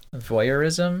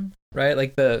voyeurism, right?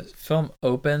 Like the film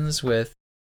opens with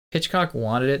Hitchcock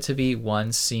wanted it to be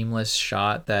one seamless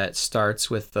shot that starts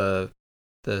with the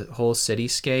whole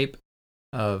cityscape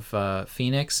of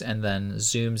Phoenix and then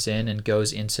zooms in and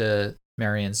goes into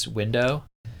Marion's window.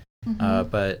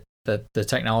 But the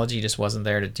technology just wasn't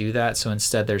there to do that. So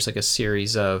instead there's like a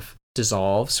series of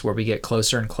dissolves where we get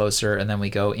closer and closer and then we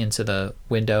go into the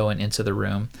window and into the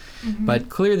room. But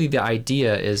clearly the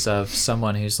idea is of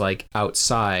someone who's like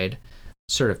outside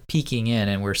sort of peeking in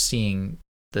and we're seeing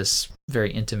this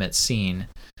very intimate scene.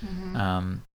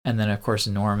 And then of course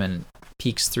Norman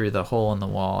peeks through the hole in the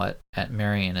wall at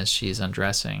Marion as she's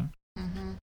undressing.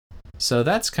 So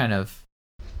that's kind of,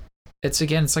 it's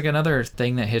like another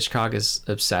thing that Hitchcock is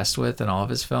obsessed with in all of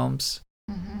his films,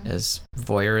 is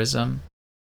voyeurism.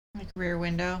 Like Rear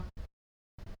Window.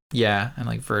 Yeah, and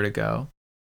like Vertigo.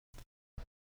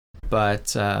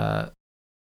 But I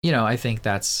think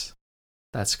that's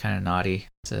kind of naughty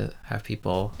to have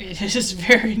people. It is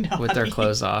very naughty. With their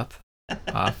clothes off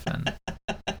and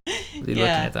be looking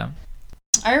at them.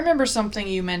 I remember something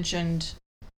you mentioned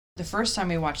the first time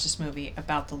we watched this movie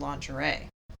about the lingerie.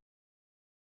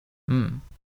 Do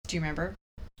you remember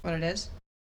what it is?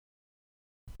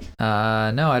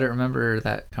 No, I don't remember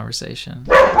that conversation.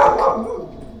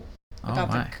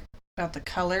 About the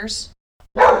colors.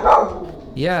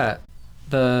 Yeah,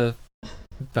 the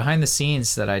behind the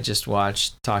scenes that I just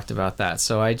watched talked about that.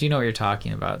 So I do know what you're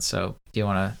talking about. So do you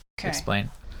want to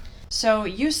explain? So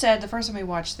you said the first time we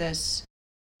watched this,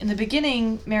 in the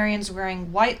beginning, Marion's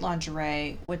wearing white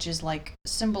lingerie, which is like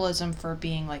symbolism for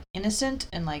being like innocent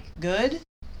and like good.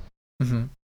 Mm-hmm.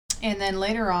 And then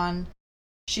later on,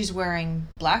 she's wearing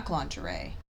black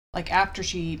lingerie, like after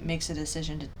she makes a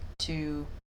decision to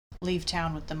leave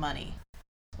town with the money.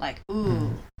 Like,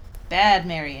 ooh, bad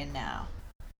Marion now.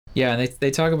 Yeah, and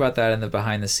they talk about that in the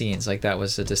behind the scenes. Like that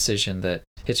was a decision that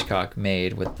Hitchcock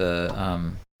made with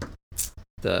the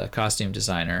costume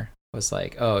designer. Was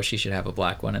like, oh, she should have a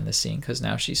black one in this scene because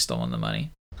now she's stolen the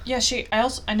money. Yeah,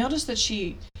 I noticed that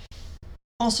she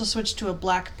also switched to a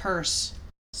black purse,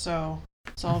 so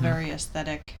it's all very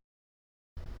aesthetic.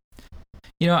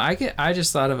 I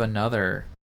just thought of another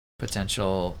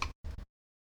potential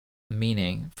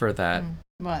meaning for that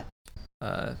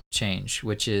change,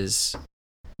 which is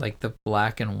like the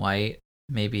black and white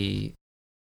maybe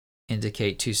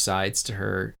indicate two sides to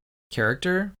her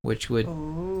character, which would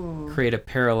create a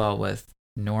parallel with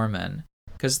Norman.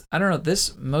 Because I don't know,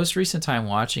 this most recent time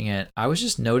watching it, I was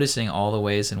just noticing all the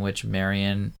ways in which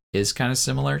Marion is kind of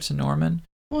similar to Norman.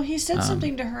 Well, he said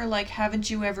something to her like, haven't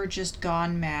you ever just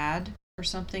gone mad or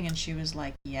something? And she was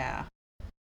like, yeah.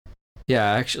 Yeah,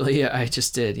 actually, yeah, I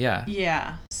just did, yeah.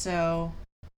 Yeah, so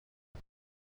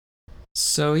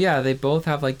yeah, they both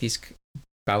have like these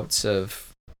bouts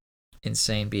of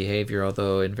insane behavior,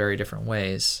 although in very different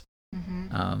ways.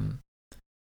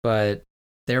 But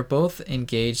they're both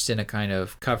engaged in a kind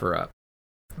of cover-up,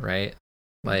 right?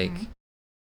 Like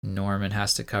Norman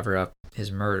has to cover up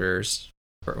his murders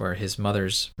or his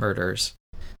mother's murders,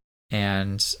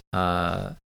 and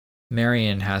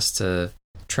Marion has to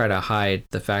try to hide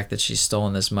the fact that she's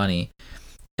stolen this money,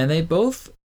 and they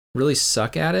both really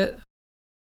suck at it.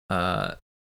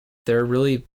 They're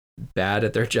really bad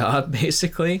at their job,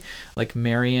 basically. Like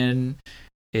Marion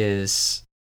is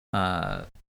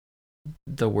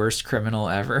the worst criminal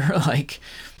ever. Like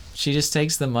she just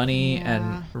takes the money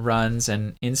and runs,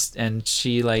 and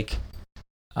she like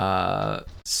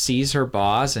sees her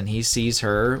boss and he sees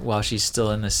her while she's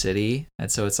still in the city,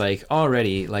 and so it's like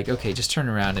already like, okay, just turn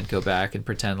around and go back and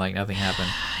pretend like nothing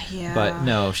happened. But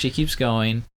no, she keeps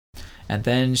going, and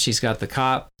then she's got the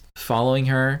cop following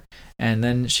her, and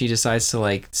then she decides to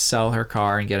like sell her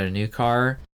car and get a new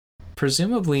car,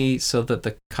 presumably so that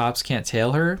the cops can't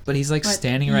tail her, but he's like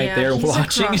standing right there he's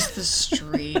watching across the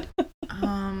street.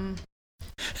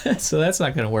 So that's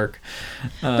not gonna work.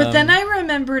 But then I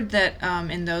remembered that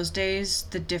in those days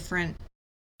the different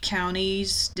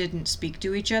counties didn't speak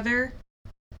to each other.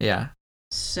 Yeah.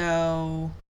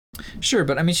 So sure,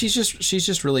 but I mean she's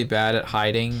just really bad at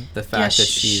hiding the fact that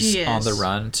she's on the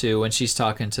run too. When she's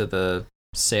talking to the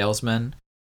salesman,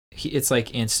 it's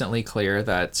like instantly clear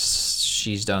that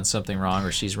she's done something wrong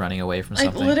or she's running away from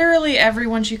something. Like literally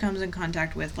everyone she comes in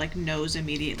contact with like knows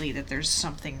immediately that there's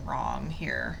something wrong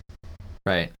here.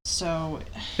 Right. So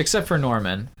except for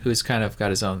Norman, who's kind of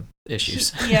got his own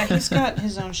issues. He's got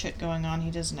his own shit going on. He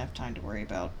doesn't have time to worry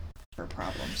about her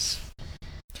problems.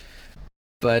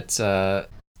 But so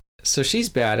she's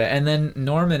bad at, and then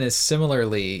Norman is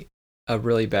similarly a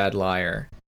really bad liar.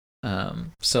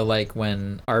 So like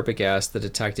when Arbogast, the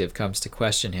detective, comes to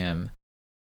question him,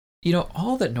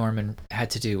 all that Norman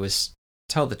had to do was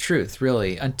tell the truth,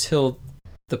 really, until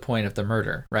the point of the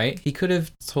murder, right? He could have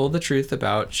told the truth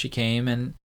about she came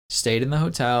and stayed in the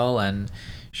hotel and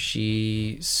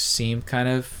she seemed kind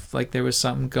of like there was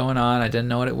something going on. I didn't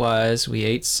know what it was. We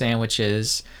ate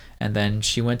sandwiches and then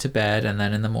she went to bed, and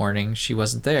then in the morning she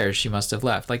wasn't there. She must have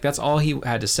left. Like that's all he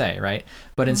had to say, right?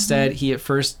 But instead he at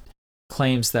first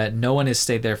claims that no one has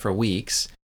stayed there for weeks.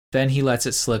 Then he lets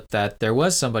it slip that there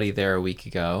was somebody there a week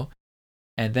ago.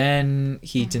 And then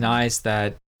he denies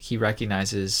that he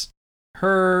recognizes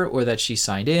her or that she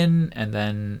signed in, and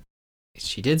then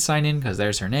she did sign in because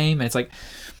there's her name. And it's like,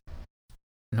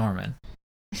 Norman,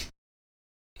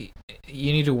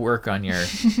 you need to work on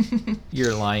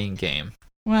your lying game,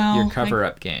 Well, your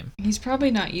cover-up game. he's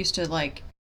probably not used to, like,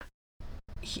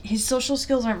 his social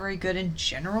skills aren't very good in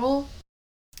general.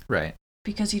 Right.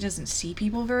 Because he doesn't see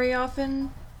people very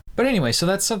often. But anyway, so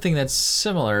that's something that's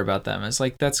similar about them. It's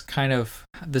like that's kind of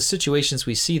the situations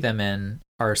we see them in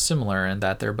are similar in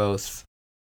that they're both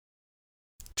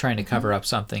trying to cover up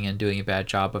something and doing a bad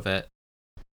job of it.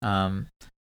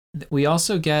 We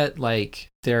also get like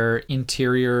their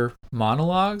interior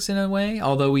monologues in a way,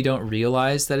 although we don't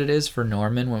realize that it is for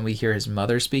Norman when we hear his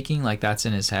mother speaking, like that's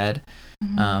in his head.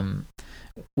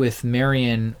 With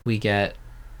Marion, we get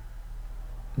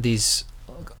these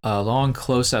long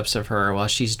close-ups of her while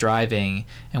she's driving,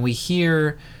 and we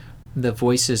hear the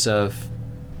voices of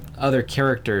other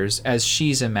characters as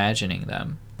she's imagining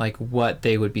them, like what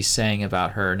they would be saying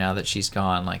about her now that she's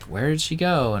gone, like where did she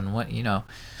go and what,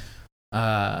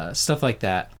 stuff like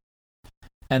that.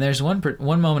 And there's one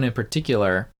moment in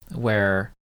particular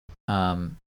where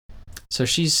so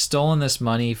she's stolen this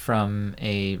money from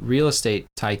a real estate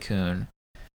tycoon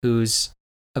who's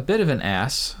a bit of an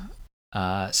ass.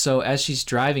 So as she's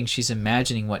driving, she's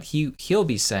imagining what he'll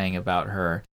be saying about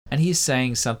her, and he's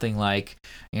saying something like,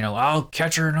 I'll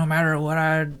catch her no matter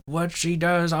what she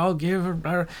does. I'll give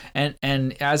her.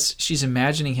 And as she's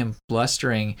imagining him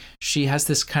blustering, she has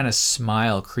this kind of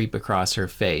smile creep across her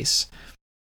face,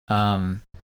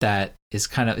 that is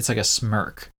it's like a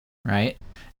smirk, right?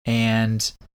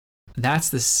 And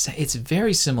it's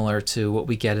very similar to what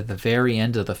we get at the very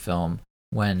end of the film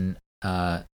when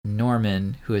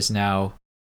Norman, who is now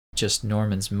just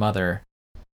Norman's mother,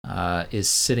 is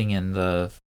sitting in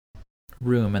the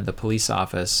room in the police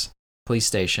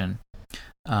station,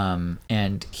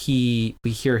 and we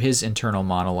hear his internal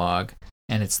monologue,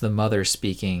 and it's the mother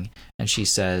speaking, and she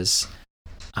says,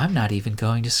 "I'm not even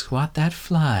going to swat that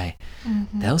fly.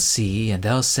 They'll see and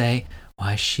they'll say,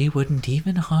 why, she wouldn't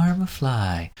even harm a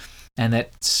fly." And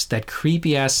that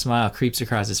creepy ass smile creeps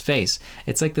across his face.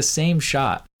 It's like the same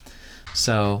shot.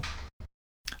 So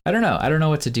I don't know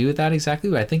what to do with that exactly,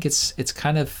 but I think it's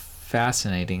kind of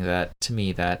fascinating to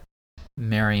me that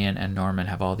Marion and Norman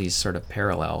have all these sort of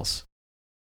parallels.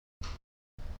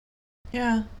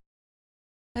 Yeah.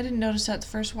 I didn't notice that the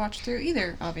first watch through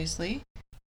either, obviously.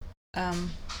 What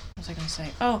was I going to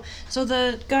say? Oh, so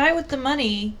the guy with the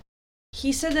money,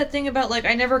 he said that thing about, like,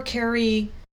 I never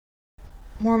carry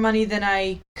more money than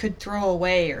I could throw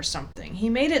away or something. He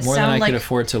made it more sound than I like... could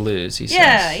afford to lose, he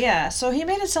says. Yeah. So he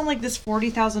made it sound like this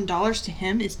 $40,000 to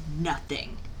him is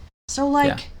nothing. So,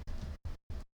 like,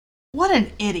 what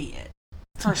an idiot,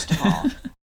 first of all.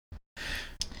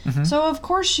 So, of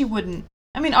course she wouldn't...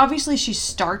 I mean, obviously she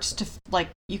starts to, like,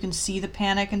 you can see the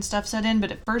panic and stuff set in,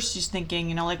 but at first she's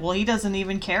thinking, like, well, he doesn't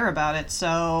even care about it,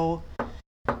 so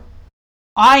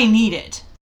I need it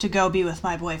to go be with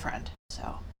my boyfriend,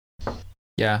 so...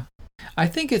 Yeah. I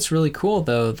think it's really cool,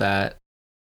 though, that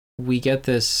we get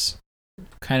this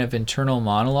kind of internal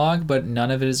monologue, but none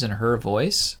of it is in her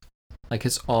voice. Like,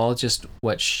 it's all just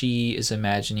what she is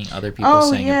imagining other people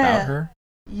saying about her.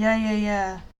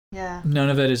 Yeah. None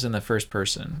of it is in the first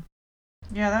person.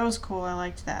 Yeah, that was cool. I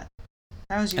liked that.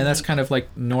 That was unique. And that's kind of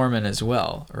like Norman as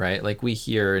well, right? Like, we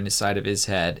hear inside of his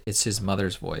head, it's his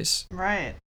mother's voice.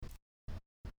 Right.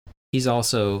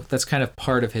 That's kind of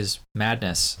part of his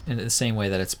madness, in the same way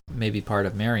that it's maybe part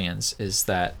of Marion's, is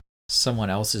that someone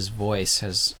else's voice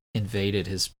has invaded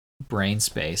his brain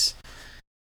space.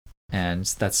 And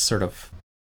that's sort of,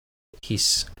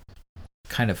 he's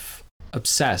kind of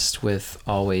obsessed with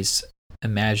always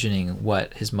imagining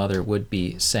what his mother would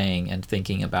be saying and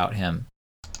thinking about him.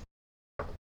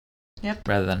 Yep.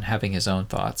 Rather than having his own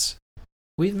thoughts.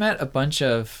 We've met a bunch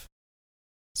of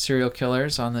serial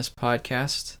killers on this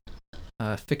podcast.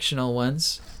 Fictional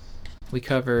ones. We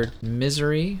covered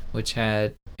Misery, which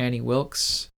had Annie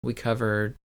Wilkes. We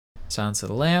covered Silence of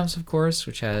the Lambs, of course,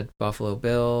 which had Buffalo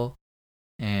Bill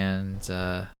and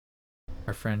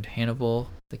our friend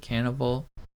Hannibal the Cannibal.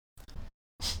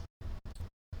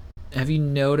 Have you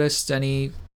noticed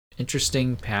any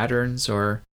interesting patterns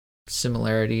or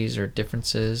similarities or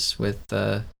differences with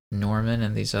Norman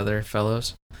and these other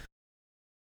fellows?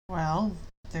 Well,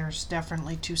 there's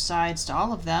definitely two sides to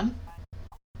all of them.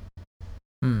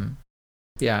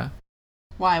 Yeah.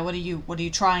 Why? What are you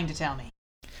trying to tell me?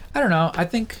 I don't know.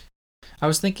 I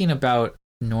was thinking about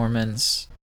Norman's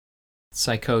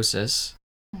psychosis,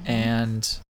 and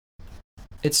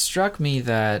it struck me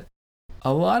that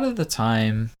a lot of the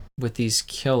time with these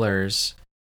killers,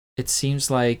 it seems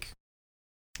like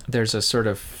there's a sort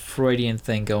of Freudian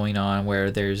thing going on where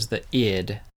there's the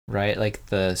id, right? Like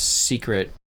the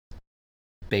secret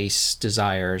base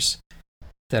desires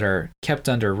that are kept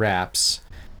under wraps,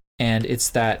 and it's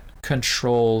that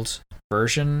controlled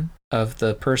version of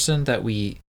the person that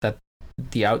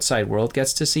the outside world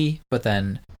gets to see, but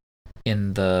then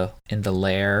in the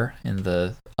lair, in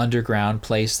the underground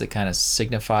place that kind of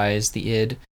signifies the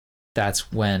id,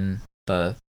 that's when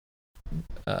the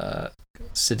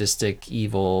sadistic,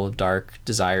 evil, dark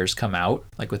desires come out.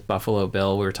 Like with Buffalo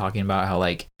Bill, we were talking about how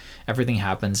like everything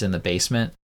happens in the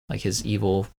basement, like his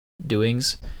evil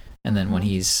doings, and then when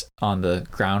he's on the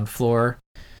ground floor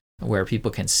where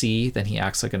people can see, then he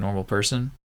acts like a normal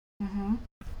person.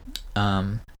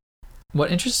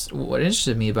 What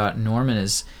interested me about Norman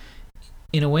is,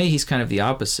 in a way, he's kind of the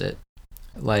opposite.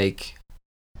 Like,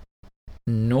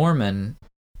 Norman,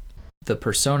 the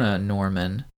persona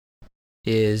Norman,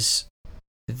 is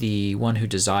the one who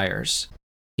desires.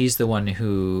 He's the one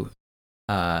who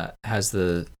has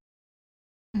the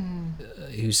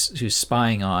who's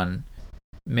spying on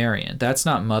Marion. That's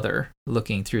not Mother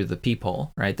looking through the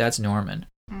peephole, right? That's Norman.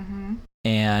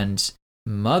 And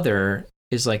Mother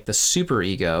is like the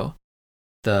superego.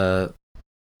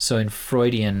 So in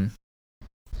Freudian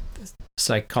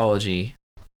psychology,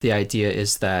 the idea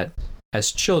is that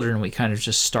as children, we kind of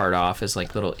just start off as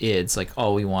like little ids, like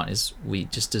all we want is we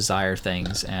just desire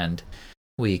things and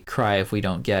we cry if we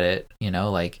don't get it, you know,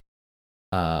 like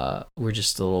we're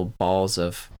just little balls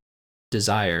of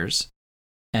desires.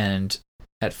 And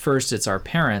at first it's our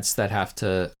parents that have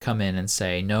to come in and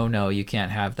say, no, you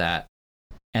can't have that.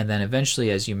 And then eventually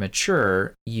as you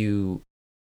mature, you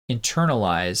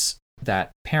internalize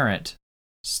that parent,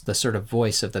 the sort of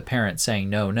voice of the parent saying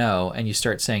no, and you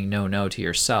start saying no to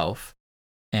yourself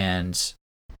and,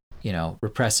 you know,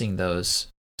 repressing those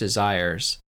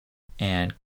desires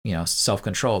and, you know,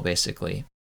 self-control basically.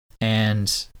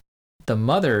 And the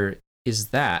mother is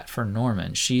that for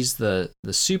Norman. She's the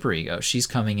superego. She's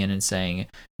coming in and saying,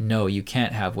 no, you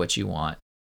can't have what you want.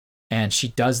 And she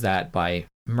does that by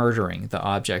murdering the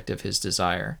object of his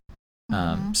desire.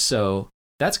 So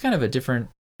that's kind of a different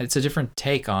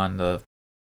take on the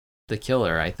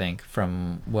killer, I think,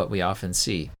 from what we often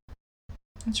see.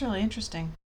 That's really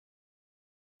interesting.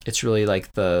 It's really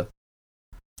like the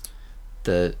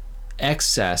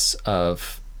excess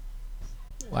of,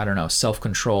 I don't know,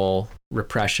 self-control,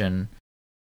 repression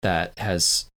that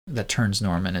turns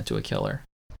Norman into a killer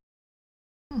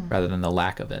rather than the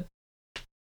lack of it.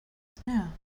 Yeah,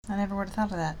 I never would have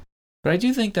thought of that. But I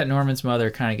do think that Norman's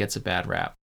mother kind of gets a bad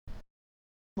rap.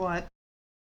 What?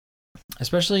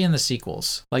 Especially in the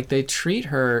sequels. Like, they treat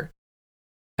her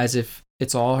as if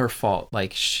it's all her fault.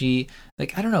 Like, she,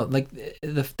 like, I don't know, like,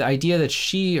 the idea that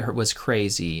she was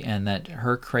crazy and that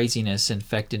her craziness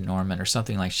infected Norman or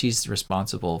something, like she's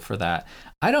responsible for that.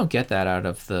 I don't get that out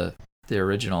of the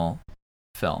original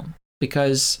film,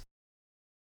 because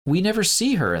we never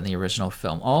see her in the original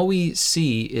film. All we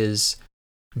see is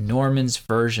Norman's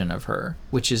version of her,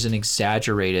 which is an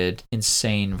exaggerated,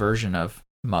 insane version of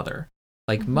Mother.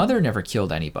 Like, Mother never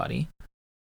killed anybody.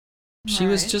 She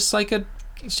was just like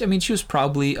she was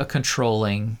probably a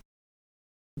controlling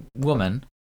woman,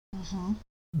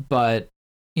 but,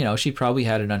 you know, she probably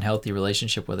had an unhealthy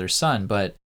relationship with her son,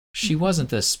 but she wasn't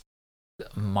this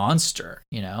monster,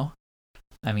 you know?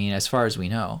 I mean, as far as we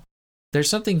know. There's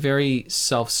something very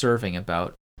self-serving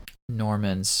about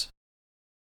Norman's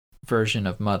version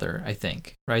of Mother, I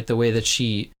think, right? The way that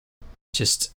she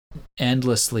just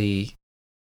endlessly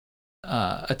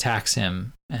attacks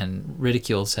him and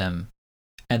ridicules him.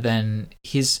 And then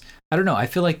I don't know, I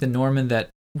feel like the Norman that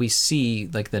we see,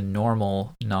 like the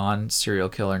normal non-serial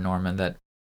killer Norman that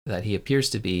he appears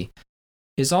to be,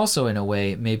 is also in a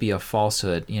way maybe a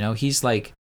falsehood. You know, he's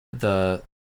like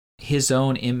his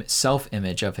own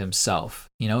self-image of himself.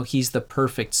 You know, he's the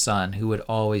perfect son who would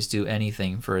always do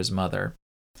anything for his mother.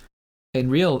 In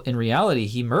reality,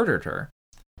 he murdered her.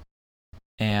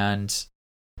 And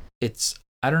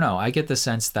I don't know, I get the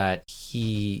sense that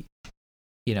he,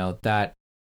 you know, that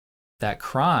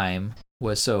crime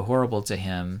was so horrible to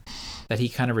him that he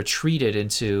kind of retreated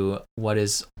into what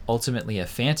is ultimately a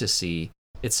fantasy.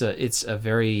 It's a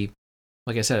very,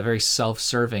 like I said, a very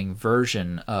self-serving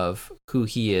version of who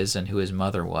he is and who his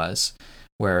mother was,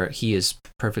 where he is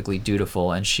perfectly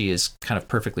dutiful and she is kind of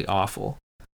perfectly awful.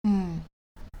 And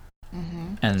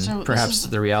so perhaps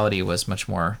the reality was much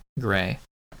more gray.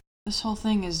 This whole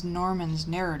thing is Norman's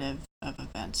narrative of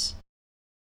events.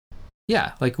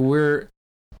 Yeah, like when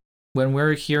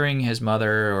we're hearing his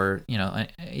mother, or, you know,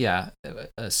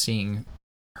 seeing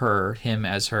him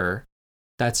as her,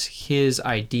 that's his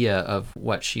idea of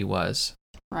what she was.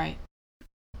 Right.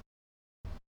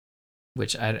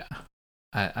 Which I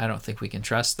don't think we can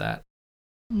trust that.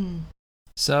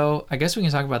 So I guess we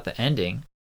can talk about the ending.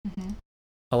 Mm-hmm.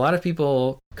 A lot of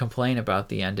people complain about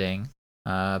the ending.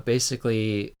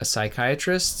 Basically, a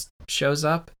psychiatrist shows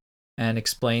up and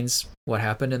explains what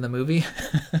happened in the movie.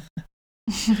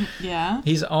 Yeah.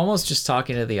 He's almost just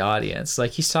talking to the audience.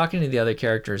 Like, he's talking to the other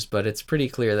characters, but it's pretty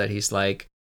clear that he's like,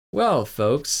 well,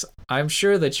 folks, I'm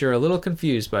sure that you're a little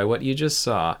confused by what you just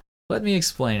saw. Let me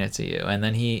explain it to you. And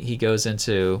then he goes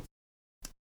into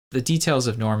the details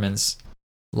of Norman's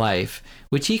life,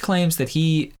 which he claims that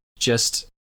he just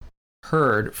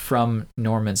heard from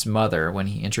Norman's mother when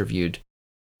he interviewed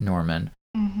Norman.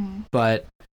 Mm-hmm. But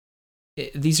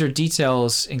these are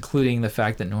details including the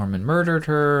fact that Norman murdered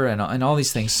her and all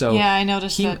these things. So yeah, I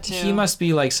noticed that too. He must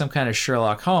be like some kind of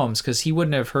Sherlock Holmes, because he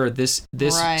wouldn't have heard this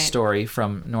Right. story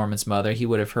from Norman's mother. He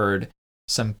would have heard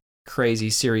some crazy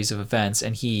series of events,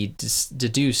 and he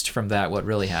deduced from that what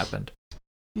really happened.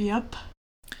 Yep.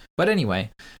 But anyway,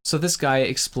 so this guy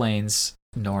explains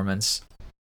Norman's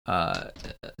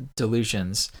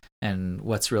delusions and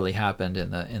what's really happened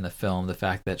in the film, the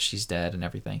fact that she's dead and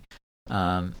everything.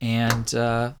 And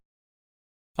a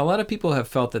lot of people have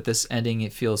felt that this ending,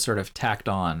 it feels sort of tacked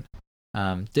on.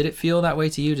 Did it feel that way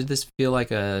to you? Did this feel like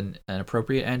an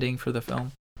appropriate ending for the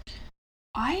film?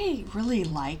 I really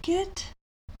like it.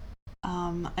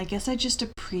 I guess I just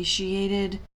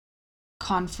appreciated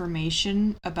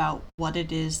confirmation about what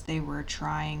it is they were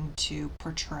trying to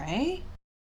portray.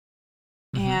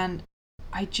 Mm-hmm. And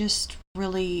I just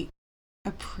really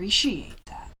appreciate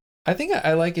that. I think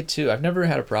I like it too. I've never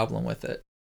had a problem with it.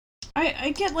 I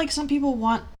get like some people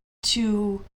want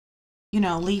to, you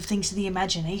know, leave things to the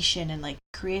imagination and like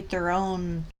create their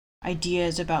own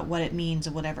ideas about what it means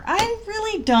or whatever. I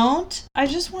really don't. I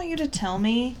just want you to tell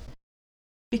me,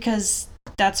 because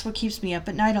that's what keeps me up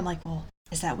at night. I'm like, well,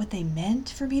 is that what they meant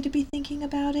for me to be thinking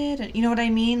about it? And you know what I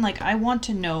mean? Like, I want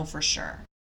to know for sure.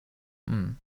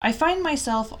 Mm. I find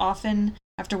myself often,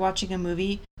 after watching a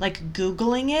movie, like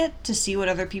Googling it to see what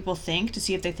other people think, to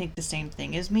see if they think the same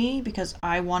thing as me, because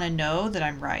I want to know that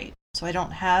I'm right. So I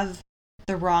don't have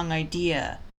the wrong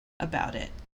idea about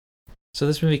it. So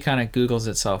this movie kind of Googles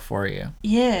itself for you.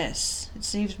 Yes, it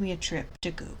saves me a trip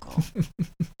to Google.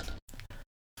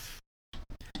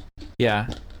 Yeah.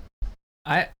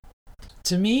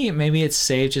 To me, maybe it's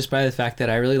saved just by the fact that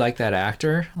I really like that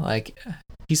actor. Like,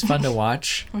 he's fun to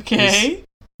watch. Okay.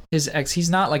 He's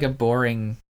not like a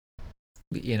boring,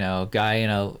 guy in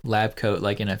a lab coat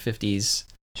like in a 50s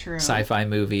True. sci-fi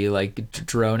movie, like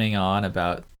droning on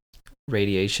about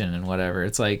radiation and whatever.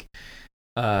 It's like,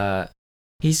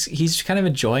 he's kind of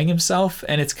enjoying himself,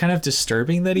 and it's kind of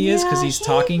disturbing that he is, because he's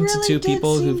talking to two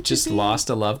people who've just lost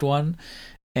a loved one,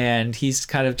 and he's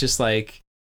kind of just like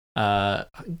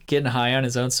getting high on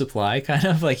his own supply, kind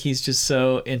of like he's just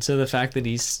so into the fact that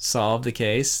he's solved the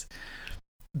case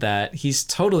that he's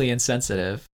totally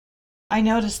insensitive. I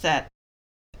noticed that.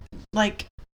 Like,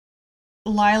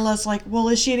 Lila's like, well,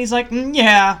 is she? And he's like,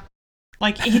 yeah.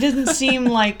 Like, he doesn't seem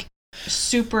like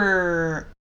super,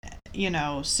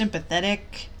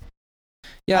 sympathetic.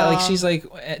 Yeah, like she's like,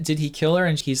 did he kill her?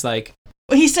 And he's like,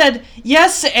 he said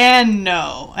yes and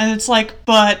no. And it's like,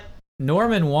 but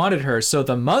Norman wanted her, so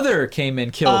the mother came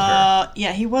and killed her.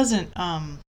 Yeah, he wasn't.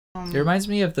 It reminds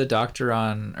me of the doctor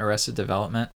on Arrested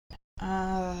Development.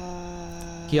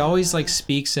 He always like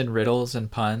speaks in riddles and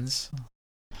puns.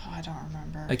 I don't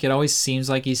remember. Like, it always seems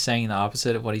like he's saying the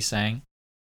opposite of what he's saying.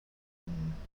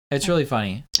 It's really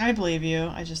funny. I believe you.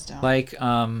 I just don't. Like,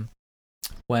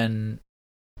 when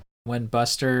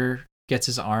Buster gets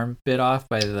his arm bit off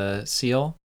by the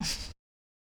seal,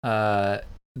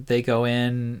 they go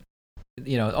in.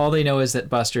 All they know is that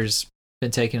Buster's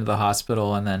been taken to the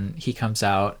hospital, and then he comes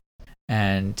out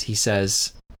and he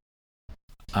says,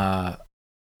 I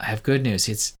have good news.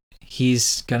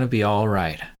 He's gonna be all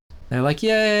right. They're like,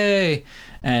 yay!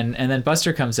 And then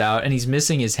Buster comes out and he's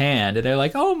missing his hand, and they're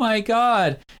like, oh my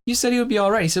god, you said he would be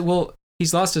all right. He said, well,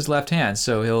 he's lost his left hand,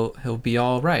 so he'll be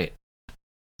all right.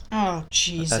 Oh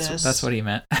Jesus! That's what he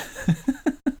meant.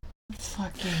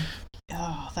 Fucking,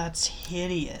 that's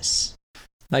hideous.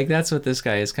 Like, that's what this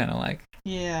guy is kind of like.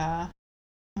 Yeah.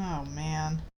 Oh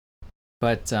man.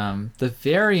 But the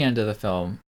very end of the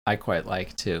film, I quite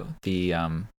like too. The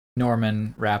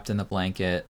Norman wrapped in the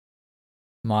blanket,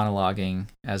 monologuing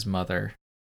as mother,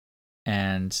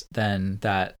 and then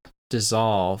that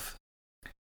dissolve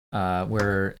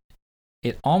where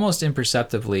it almost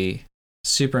imperceptibly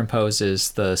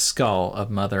superimposes the skull of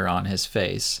mother on his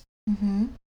face. Mm-hmm.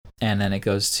 And then it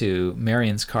goes to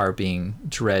Marion's car being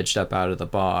dredged up out of the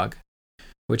bog,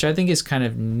 which I think is kind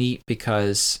of neat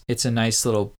because it's a nice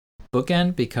little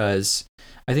bookend, because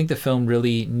I think the film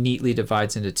really neatly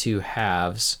divides into two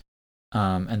halves.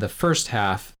 And the first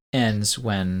half ends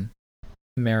when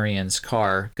Marion's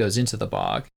car goes into the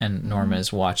bog and Norma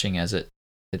is watching as it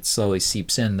slowly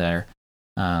seeps in there.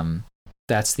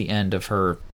 That's the end of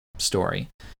her story.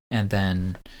 And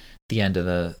then the end of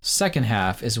the second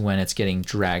half is when it's getting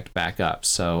dragged back up.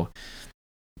 So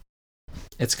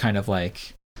it's kind of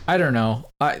like, I don't know,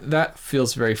 that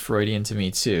feels very Freudian to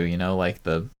me too, you know, like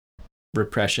the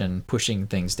repression pushing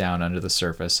things down under the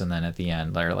surface, and then at the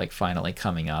end they're like finally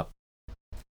coming up.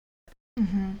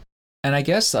 Mm-hmm. And I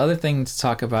guess the other thing to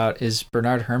talk about is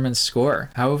Bernard Herrmann's score.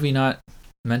 How have we not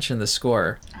mentioned the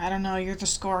score? I don't know, you're the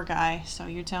score guy, so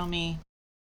you tell me.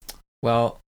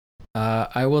 Well,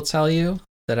 I will tell you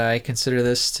that I consider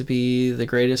this to be the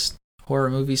greatest horror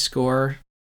movie score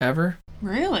ever.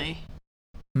 Really?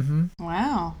 Mm-hmm.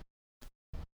 Wow.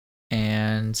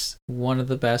 And one of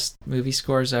the best movie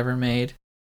scores ever made.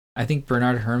 I think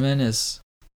Bernard Herrmann is,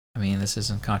 I mean, this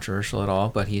isn't controversial at all,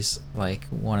 but he's like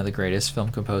one of the greatest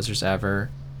film composers ever.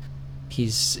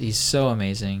 He's so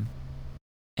amazing.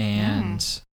 And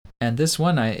this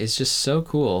one is just so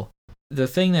cool. The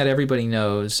thing that everybody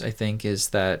knows, I think,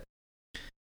 is that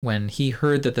when he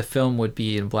heard that the film would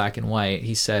be in black and white,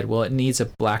 he said, well, it needs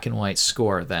a black and white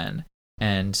score then.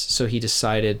 And so he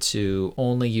decided to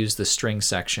only use the string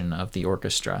section of the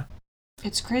orchestra.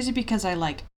 It's crazy because I,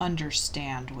 like,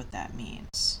 understand what that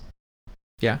means.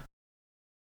 Yeah?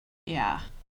 Yeah,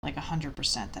 like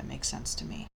 100% that makes sense to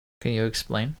me. Can you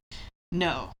explain?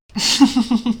 No.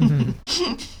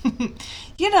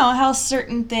 You know how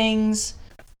certain things...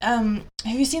 have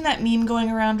you seen that meme going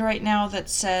around right now that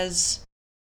says,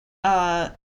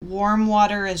 warm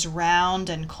water is round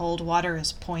and cold water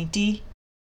is pointy?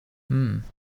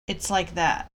 It's like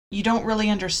that. You don't really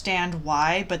understand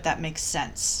why, but that makes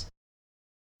sense.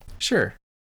 Sure.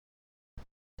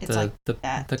 It's like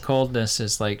that. The coldness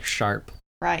is like sharp.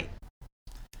 Right.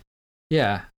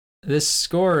 Yeah. This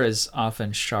score is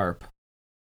often sharp.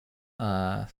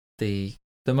 The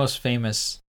most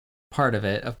famous part of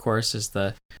it, of course, is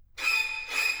the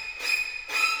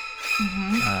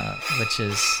which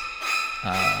is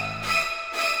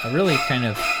a really kind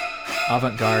of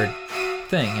avant-garde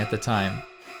thing at the time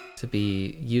to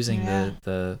be using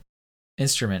the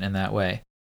instrument in that way.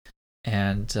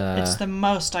 And it's the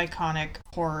most iconic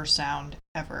horror sound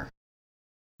ever.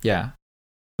 Yeah.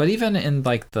 But even in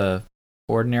like the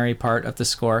ordinary part of the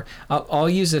score, I'll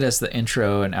use it as the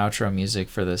intro and outro music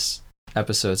for this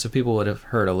episode, so people would have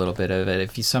heard a little bit of it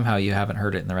if you haven't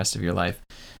heard it in the rest of your life.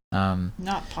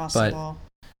 Not possible.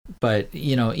 But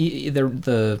you know,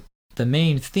 the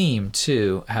main theme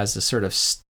too has a sort of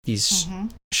these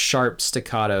sharp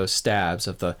staccato stabs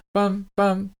of the bum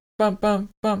bum bum bum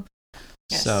bum.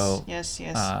 Yes, so yes.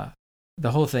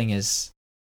 The whole thing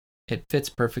it fits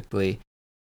perfectly.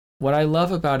 What I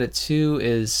love about it too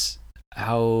is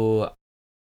how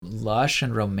lush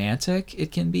and romantic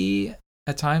it can be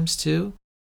at times too.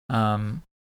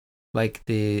 Like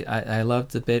I love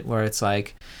the bit where it's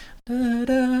like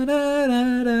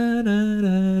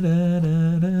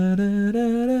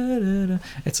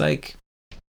it's like,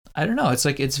 I don't know, it's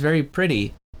like it's very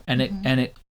pretty, and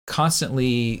it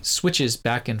constantly switches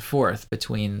back and forth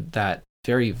between that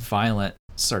very violent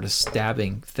sort of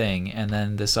stabbing thing and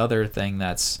then this other thing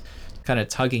that's kind of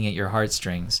tugging at your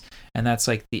heartstrings, and that's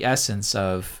like the essence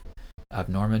of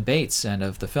Norman Bates and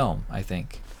of the film, I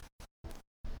think.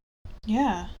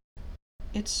 Yeah,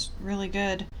 it's really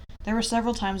good. There were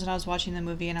several times when I was watching the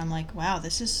movie and I'm like, wow,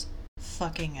 this is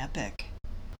fucking epic.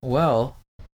 Well,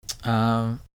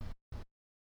 a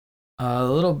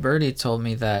little birdie told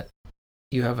me that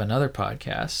you have another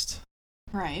podcast.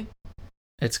 Right.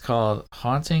 It's called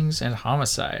Hauntings and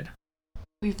Homicide.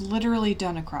 We've literally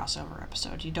done a crossover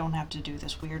episode. You don't have to do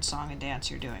this weird song and dance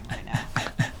you're doing right now.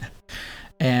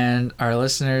 And our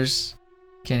listeners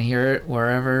can hear it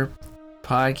wherever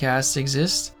podcasts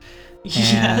exist.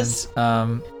 Yes.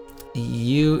 And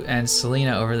you and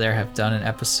Selena over there have done an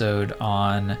episode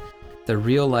on the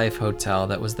real life hotel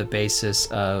that was the basis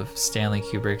of Stanley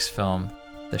Kubrick's film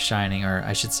The Shining, or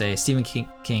I should say Stephen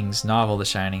King's novel The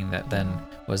Shining, that then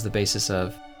was the basis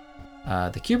of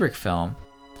the Kubrick film.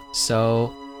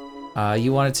 So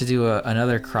you wanted to do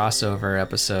another crossover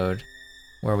episode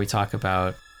where we talk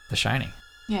about The Shining.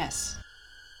 Yes,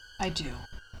 I do.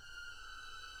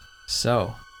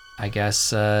 So I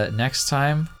guess next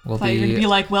time we'll be... You're going to be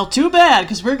like, well, too bad,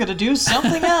 because we're going to do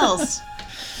something else.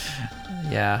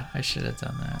 Yeah, I should have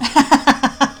done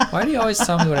that. Why do you always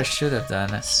tell me what I should have done?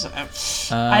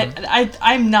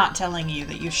 I'm not telling you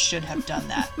that you should have done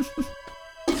that.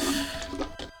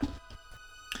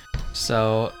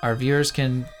 So our viewers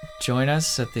can join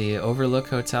us at the Overlook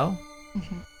Hotel.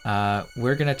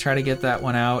 We're going to try to get that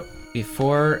one out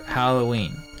before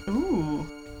Halloween. Ooh.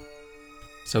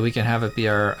 So we can have it be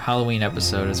our Halloween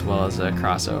episode as well as a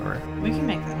crossover. We can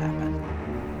make that happen.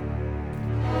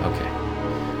 Okay.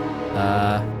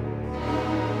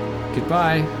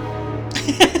 Goodbye.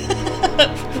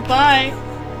 Goodbye.